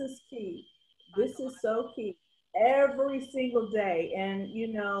 This is key. This is so key. Every single day, and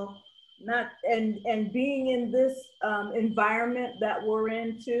not and being in this environment that we're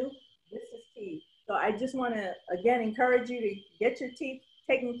in too. This is key. So I just want to again encourage you to get your teeth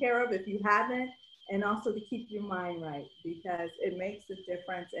taken care of if you haven't, and also to keep your mind right because it makes a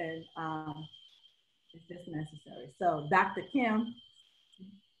difference and it's just necessary. So Dr. Kim,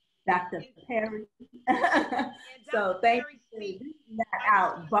 Dr. Perry. So thank you for reading that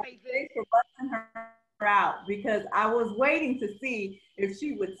out. But thanks for busting her out because I was waiting to see if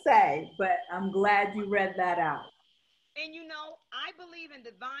she would say, but I'm glad you read that out. And I believe in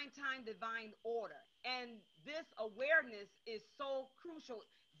divine time, divine order. And this awareness is so crucial.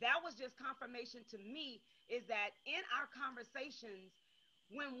 That was just confirmation to me is that in our conversations,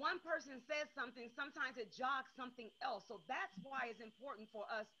 when one person says something, sometimes it jogs something else. So that's why it's important for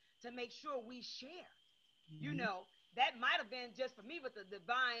us to make sure we share. That might have been just for me, but the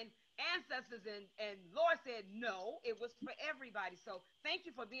divine ancestors and Lord said, no, it was for everybody. So thank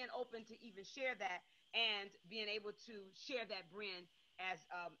you for being open to even share that. and being able to share that, Bryn, as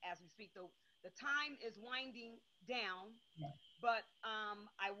we speak. The time is winding down, but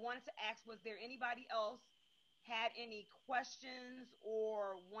I wanted to ask, was there anybody else had any questions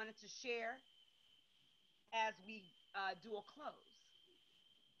or wanted to share as we do a close?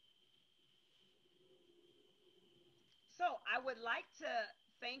 So I would like to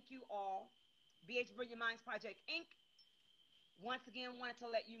thank you all. BH Brilliant Minds Project Inc. Once again, wanted to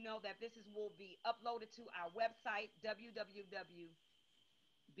let you know that will be uploaded to our website,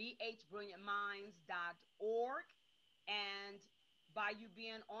 www.bhbrilliantminds.org. And by you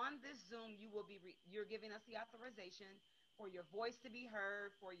being on this Zoom, you're giving us the authorization for your voice to be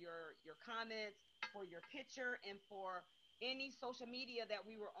heard, for your comments, for your picture, and for any social media that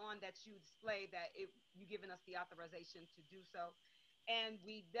we were on that you displayed, you giving us the authorization to do so. And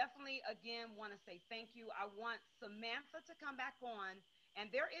we definitely, again, want to say thank you. I want Samantha to come back on.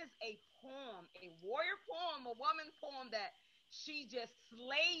 And there is a poem, a warrior poem, a woman poem that she just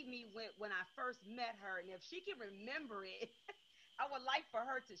slayed me with when I first met her. And if she can remember it, I would like for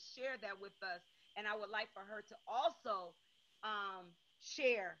her to share that with us. And I would like for her to also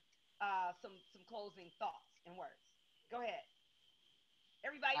share some closing thoughts and words. Go ahead.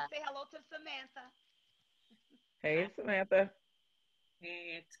 Everybody say hello to Samantha. Hey, Samantha.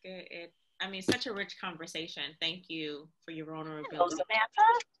 Hey, it's good. I mean, such a rich conversation. Thank you for your vulnerability. Hello, Samantha.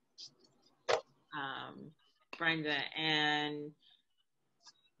 Brenda, and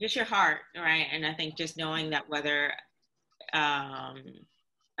just your heart, right? And I think just knowing that whether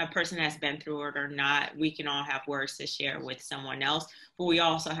a person has been through it or not, we can all have words to share with someone else, but we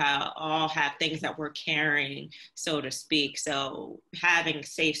also all have things that we're carrying, so to speak. So having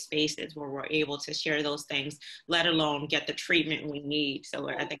safe spaces where we're able to share those things, let alone get the treatment we need. So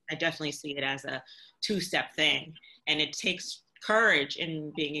I think I definitely see it as a two-step thing. And it takes courage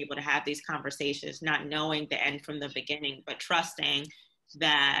in being able to have these conversations, not knowing the end from the beginning, but trusting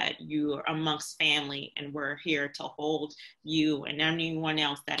that you are amongst family and we're here to hold you and anyone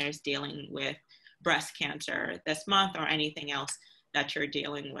else that is dealing with breast cancer this month or anything else that you're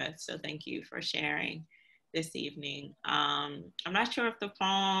dealing with. So thank you for sharing this evening. I'm not sure if the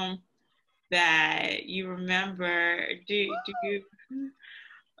poem that you remember,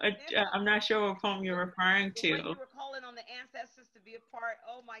 I'm not sure what poem you're referring to. When you were calling on the ancestors to be a part,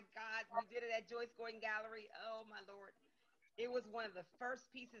 oh my God, we did it at Joyce Gordon Gallery. Oh my Lord. It was one of the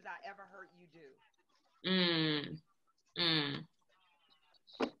first pieces I ever heard you do.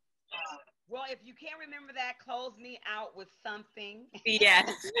 Well, if you can't remember that, close me out with something.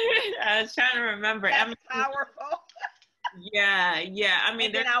 Yes, I was trying to remember. That's powerful. Yeah. I mean,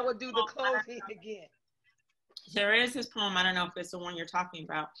 and then I would do the closing again. There is this poem. I don't know if it's the one you're talking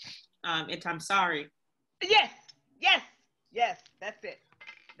about. It's I'm Sorry. Yes. That's it.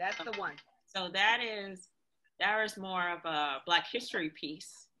 That's the one. So that is more of a Black history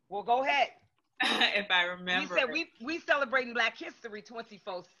piece. Well, go ahead. If I remember. We said we celebrating Black history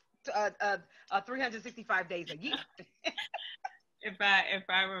 365 days a year. If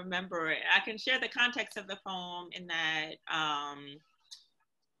I remember it, I can share the context of the poem in that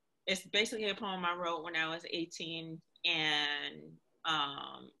it's basically a poem I wrote when I was 18, and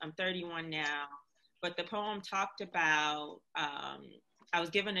I'm 31 now. But the poem talked about I was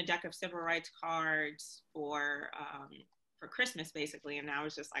given a deck of civil rights cards for Christmas, basically. And I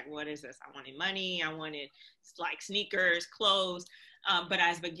was just like, what is this? I wanted money. I wanted like sneakers, clothes. But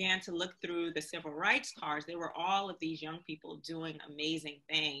as I began to look through the civil rights cards, there were all of these young people doing amazing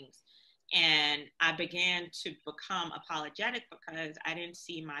things. And I began to become apologetic because I didn't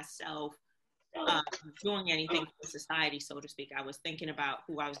see myself doing anything for society, so to speak. I was thinking about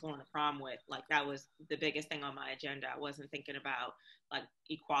who I was going to prom with. Like that was the biggest thing on my agenda. I wasn't thinking about like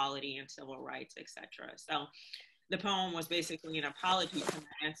equality and civil rights, etc. So the poem was basically an apology to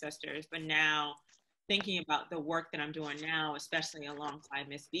my ancestors, but now thinking about the work that I'm doing now, especially alongside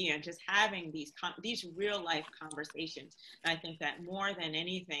Miss B, and just having these real life conversations. And I think that more than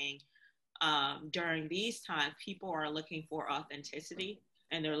anything, during these times, people are looking for authenticity,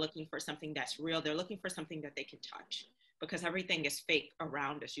 and they're looking for something that's real. They're looking for something that they can touch, because everything is fake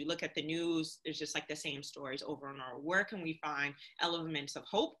around us. You look at the news, it's just like the same stories over and over. Where can we find elements of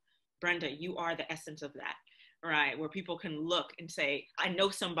hope? Brenda, you are the essence of that, right? Where people can look and say, I know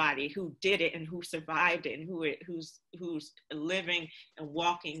somebody who did it and who survived it and who's living and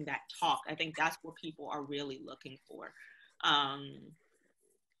walking that talk. I think that's what people are really looking for.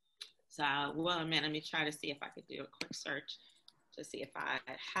 So, well, man, let me try to see if I could do a quick search to see if I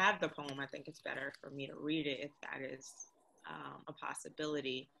have the poem. I think it's better for me to read it if that is a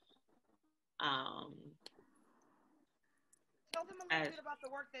possibility. Tell them a little bit about the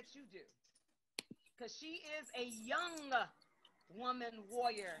work that you do. because she is a young woman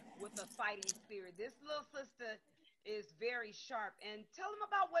warrior with a fighting spirit. This little sister is very sharp. And tell them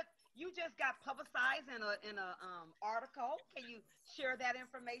about what you just got publicized in a article. Can you share that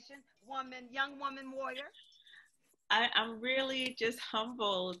information? Young woman warrior. I'm really just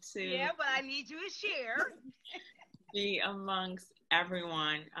humbled to. Yeah, but I need you to share. Be amongst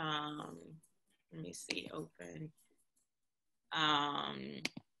everyone. Let me see, open. And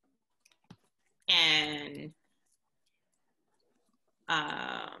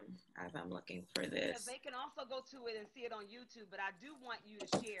as I'm looking for this. They can also go to it and see it on YouTube, but I do want you to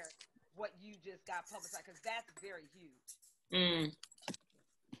share what you just got publicized, because that's very huge.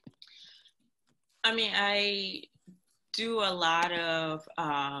 I mean, I do a lot of,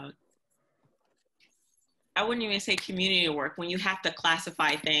 I wouldn't even say community work. When you have to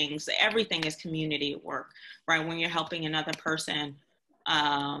classify things, everything is community work, right? When you're helping another person.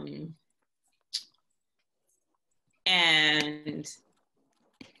 And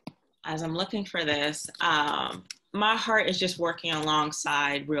as I'm looking for this, my heart is just working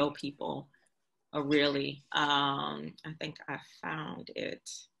alongside real people, really. I think I found it.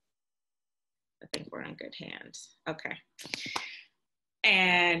 I think we're in good hands. Okay.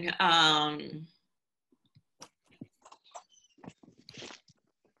 And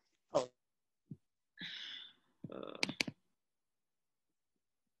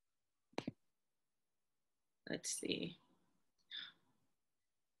let's see.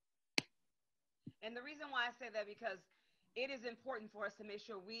 And the reason why I say that, because it is important for us to make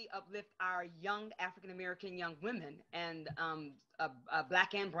sure we uplift our young African-American young women and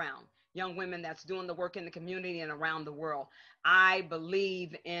Black and brown young women that's doing the work in the community and around the world. I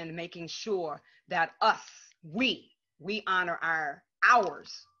believe in making sure that we honor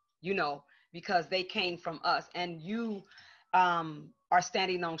ours, you know, because they came from us. And you are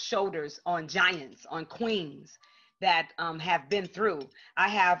standing on shoulders, on giants, on queens that have been through. I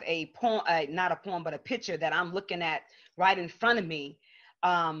have a poem, not a poem, but a picture that I'm looking at right in front of me.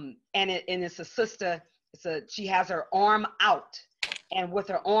 And it's a sister, she has her arm out, and with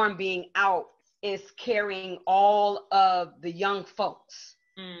her arm being out, is carrying all of the young folks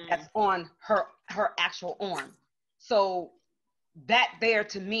that's on her actual arm. So that there,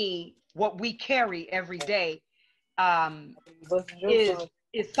 to me, what we carry every day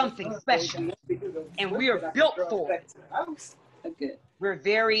is something special, and we are built for it. We're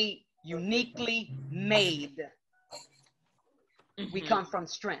very uniquely made. We come from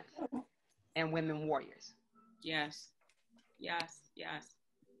strength and women warriors. Yes, yes, yes,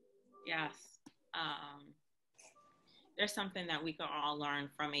 yes. There's something that we can all learn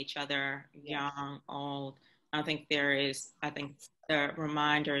from each other, young, old. I think the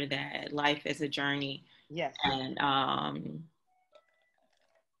reminder that life is a journey. Yes. And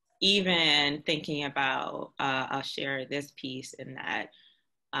even thinking about, I'll share this piece in that,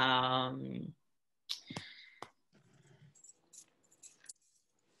 and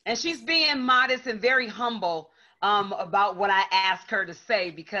she's being modest and very humble about what I asked her to say,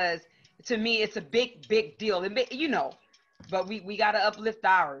 because to me, it's a big, big deal. You know, but we got to uplift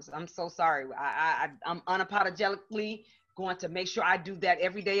ours. I'm so sorry. I'm unapologetically going to make sure I do that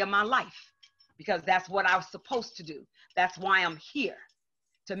every day of my life, because that's what I was supposed to do. That's why I'm here,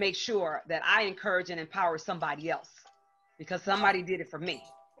 to make sure that I encourage and empower somebody else, because somebody did it for me.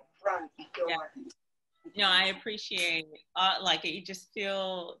 Yeah. No, I appreciate, like, you just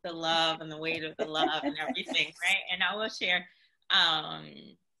feel the love and the weight of the love and everything, right? And I will share,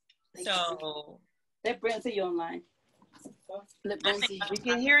 so. Let Brent see you online. We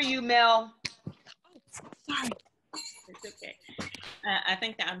can hear you, Mel. Sorry. It's okay. I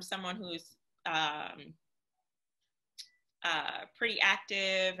think that I'm someone who's pretty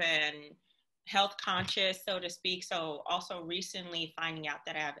active and health conscious, so to speak. So also recently finding out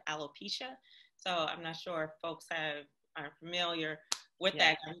that I have alopecia. So I'm not sure if folks are familiar with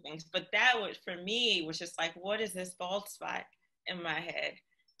that kind of things. But that was, for me, was just like, what is this bald spot in my head?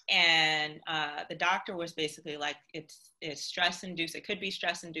 And the doctor was basically like, it's stress induced. It could be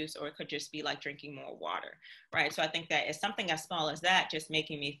stress induced, or it could just be like drinking more water, right? So I think that it's something as small as that, just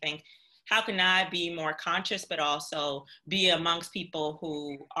making me think, how can I be more conscious, but also be amongst people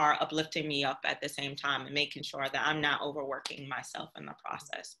who are uplifting me up at the same time, and making sure that I'm not overworking myself in the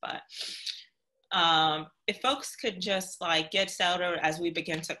process. But if folks could just like get settled as we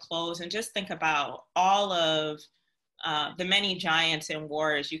begin to close, and just think about all of the many giants and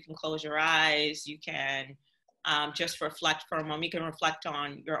warriors. You can close your eyes, you can just reflect for a moment. You can reflect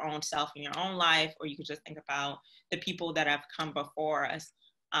on your own self and your own life, or you could just think about the people that have come before us.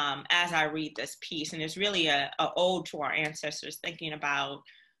 As I read this piece, and it's really a ode to our ancestors, thinking about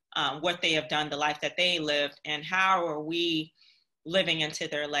what they have done, the life that they lived, and how are we living into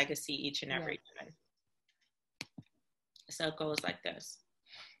their legacy each and every day. So it goes like this.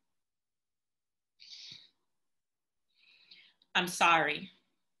 I'm sorry.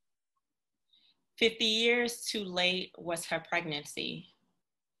 50 years too late was her pregnancy.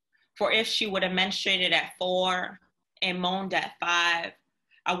 For if she would have menstruated at 4 and moaned at 5,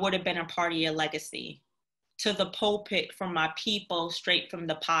 I would have been a part of your legacy. To the pulpit from my people, straight from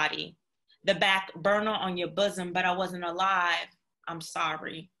the potty. The back burner on your bosom, but I wasn't alive. I'm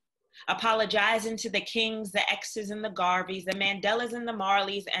sorry. Apologizing to the Kings, the X's and the Garveys, the Mandelas and the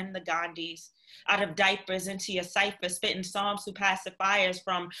Marleys and the Gandhis. Out of diapers into your cipher, spitting psalms to pacifiers,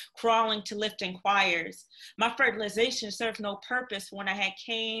 from crawling to lifting choirs. My fertilization served no purpose. When I had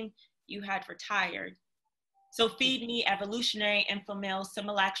came, you had retired. So feed me evolutionary Infamil,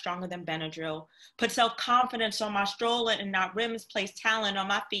 Similac stronger than Benadryl. Put self-confidence on my stroller and not rims. Place talent on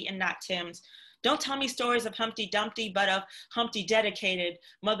my feet and not Tim's. Don't tell me stories of Humpty Dumpty, but of Humpty dedicated.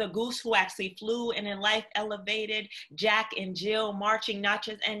 Mother Goose who actually flew and in life elevated. Jack and Jill marching not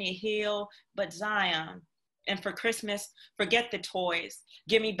just any hill, but Zion. And for Christmas, forget the toys.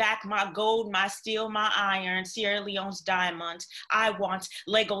 Give me back my gold, my steel, my iron, Sierra Leone's diamonds. I want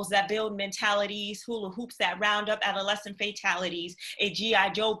Legos that build mentalities, hula hoops that round up adolescent fatalities, a G.I.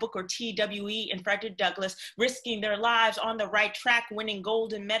 Joe, Booker T, W.E., and Frederick Douglass, risking their lives on the right track, winning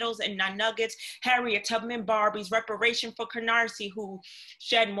golden medals and nuggets, Harriet Tubman Barbies, reparation for Canarsie, who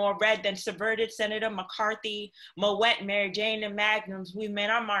shed more red than subverted Senator McCarthy, Moet, Mary Jane, and Magnums. We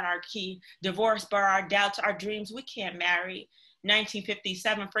made our monarchy, divorced by our doubts, our dreams. We can't marry.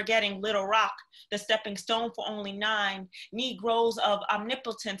 1957, forgetting Little Rock, the stepping stone for only 9. Negroes of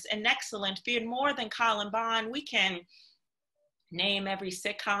omnipotence and excellence, feared more than Columbine. We can name every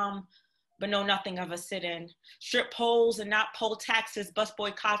sitcom, but know nothing of a sit-in. Strip polls and not poll taxes, bus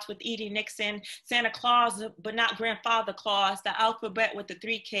boycotts with Edie Nixon, Santa Claus, but not Grandfather Claus, the alphabet with the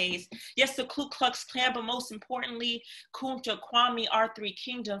 3 Ks. Yes, the Ku Klux Klan, but most importantly, Kunta, Kwame, our 3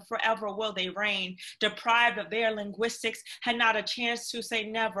 kingdoms, forever will they reign. Deprived of their linguistics, had not a chance to say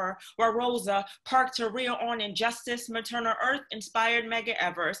never, where Rosa parked her rear on injustice, maternal earth inspired Medgar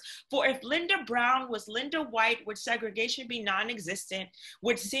Evers. For if Linda Brown was Linda White, would segregation be non-existent?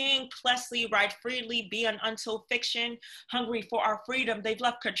 Would seeing Plessy write freely be an untold fiction? Hungry for our freedom, they've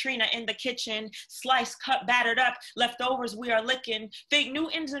left Katrina in the kitchen. Sliced, cut, battered up, leftovers we are licking. Fake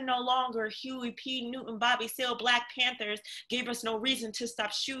Newtons are no longer Huey P. Newton, Bobby Seale, Black Panthers gave us no reason to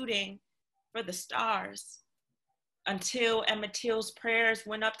stop shooting for the stars. Until Emmett Till's prayers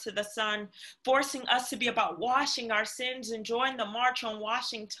went up to the sun, forcing us to be about washing our sins and join the march on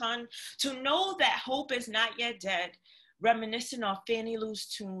Washington, to know that hope is not yet dead. Reminiscing on Fannie Lou's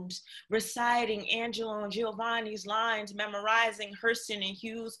tunes, reciting Angelo and Giovanni's lines, memorizing Hurston and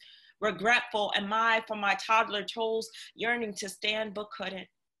Hughes, regretful am I for my toddler toes, yearning to stand but couldn't.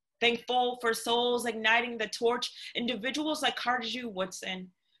 Thankful for souls igniting the torch, individuals like Carter Woodson,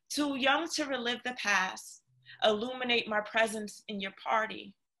 too young to relive the past, illuminate my presence in your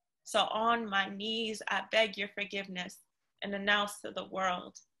party. So on my knees, I beg your forgiveness and announce to the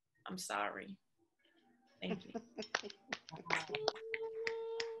world, I'm sorry. Thank you.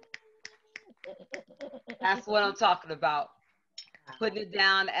 That's what I'm talking about. Putting it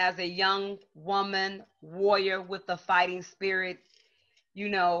down as a young woman, warrior with a fighting spirit. You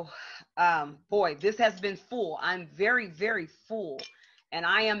know, boy, this has been full. I'm very, very full. And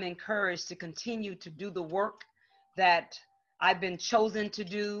I am encouraged to continue to do the work that I've been chosen to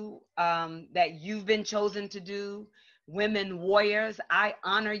do, that you've been chosen to do. Women warriors, I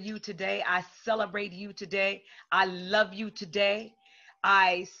honor you today. I celebrate you today. I love you today.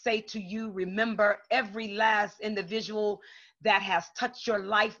 I say to you, remember every last individual that has touched your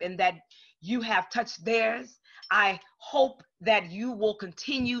life and that you have touched theirs. I hope that you will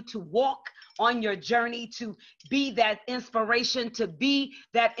continue to walk on your journey to be that inspiration, to be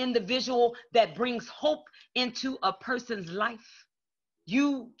that individual that brings hope into a person's life.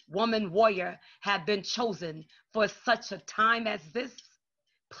 You, woman warrior, have been chosen for such a time as this.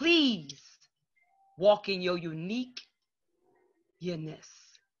 Please walk in your uniqueness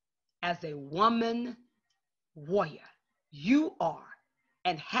as a woman warrior. You are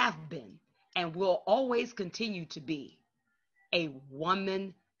and have been and will always continue to be a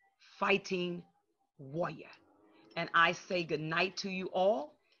woman fighting warrior. And I say good night to you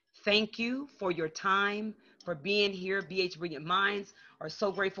all. Thank you for your time, for being here. B.H. Brilliant Minds are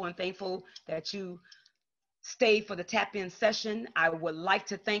so grateful and thankful that you stayed for the tap-in session. I would like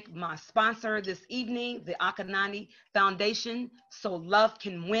to thank my sponsor this evening, the Akanani Foundation, So Love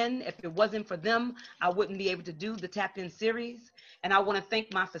Can Win. If it wasn't for them, I wouldn't be able to do the tap-in series. And I want to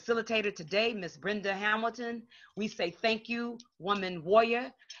thank my facilitator today, Miss Brenda Hamilton. We say thank you, woman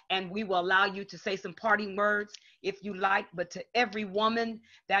warrior, and we will allow you to say some parting words if you like. But to every woman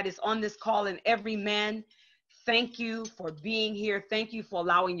that is on this call and every man, thank you for being here. Thank you for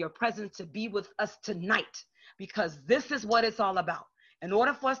allowing your presence to be with us tonight, because this is what it's all about. In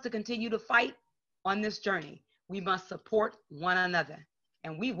order for us to continue to fight on this journey, we must support one another,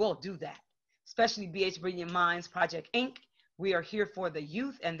 and we will do that, especially B.H. Brilliant Minds Project, Inc. We are here for the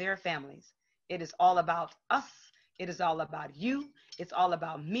youth and their families. It is all about us. It is all about you. It's all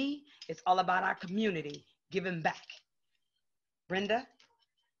about me. It's all about our community giving back. Brenda?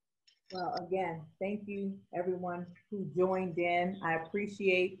 Well, again, thank you everyone who joined in. I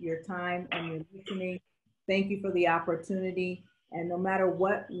appreciate your time and your listening. Thank you for the opportunity. And no matter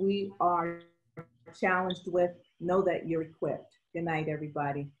what we are challenged with, know that you're equipped. Good night,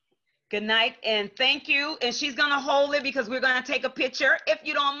 everybody. Good night, and thank you. And she's gonna hold it because we're gonna take a picture. If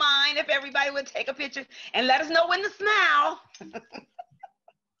you don't mind, if everybody would take a picture and let us know when to smile.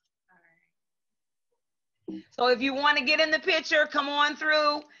 So if you want to get in the picture, come on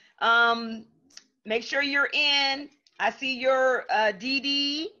through. Make sure you're in. I see your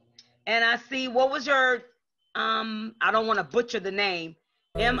DD, and I see, what was your, I don't want to butcher the name,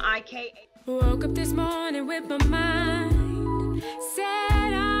 M-I-K-A. Woke up this morning with my mind set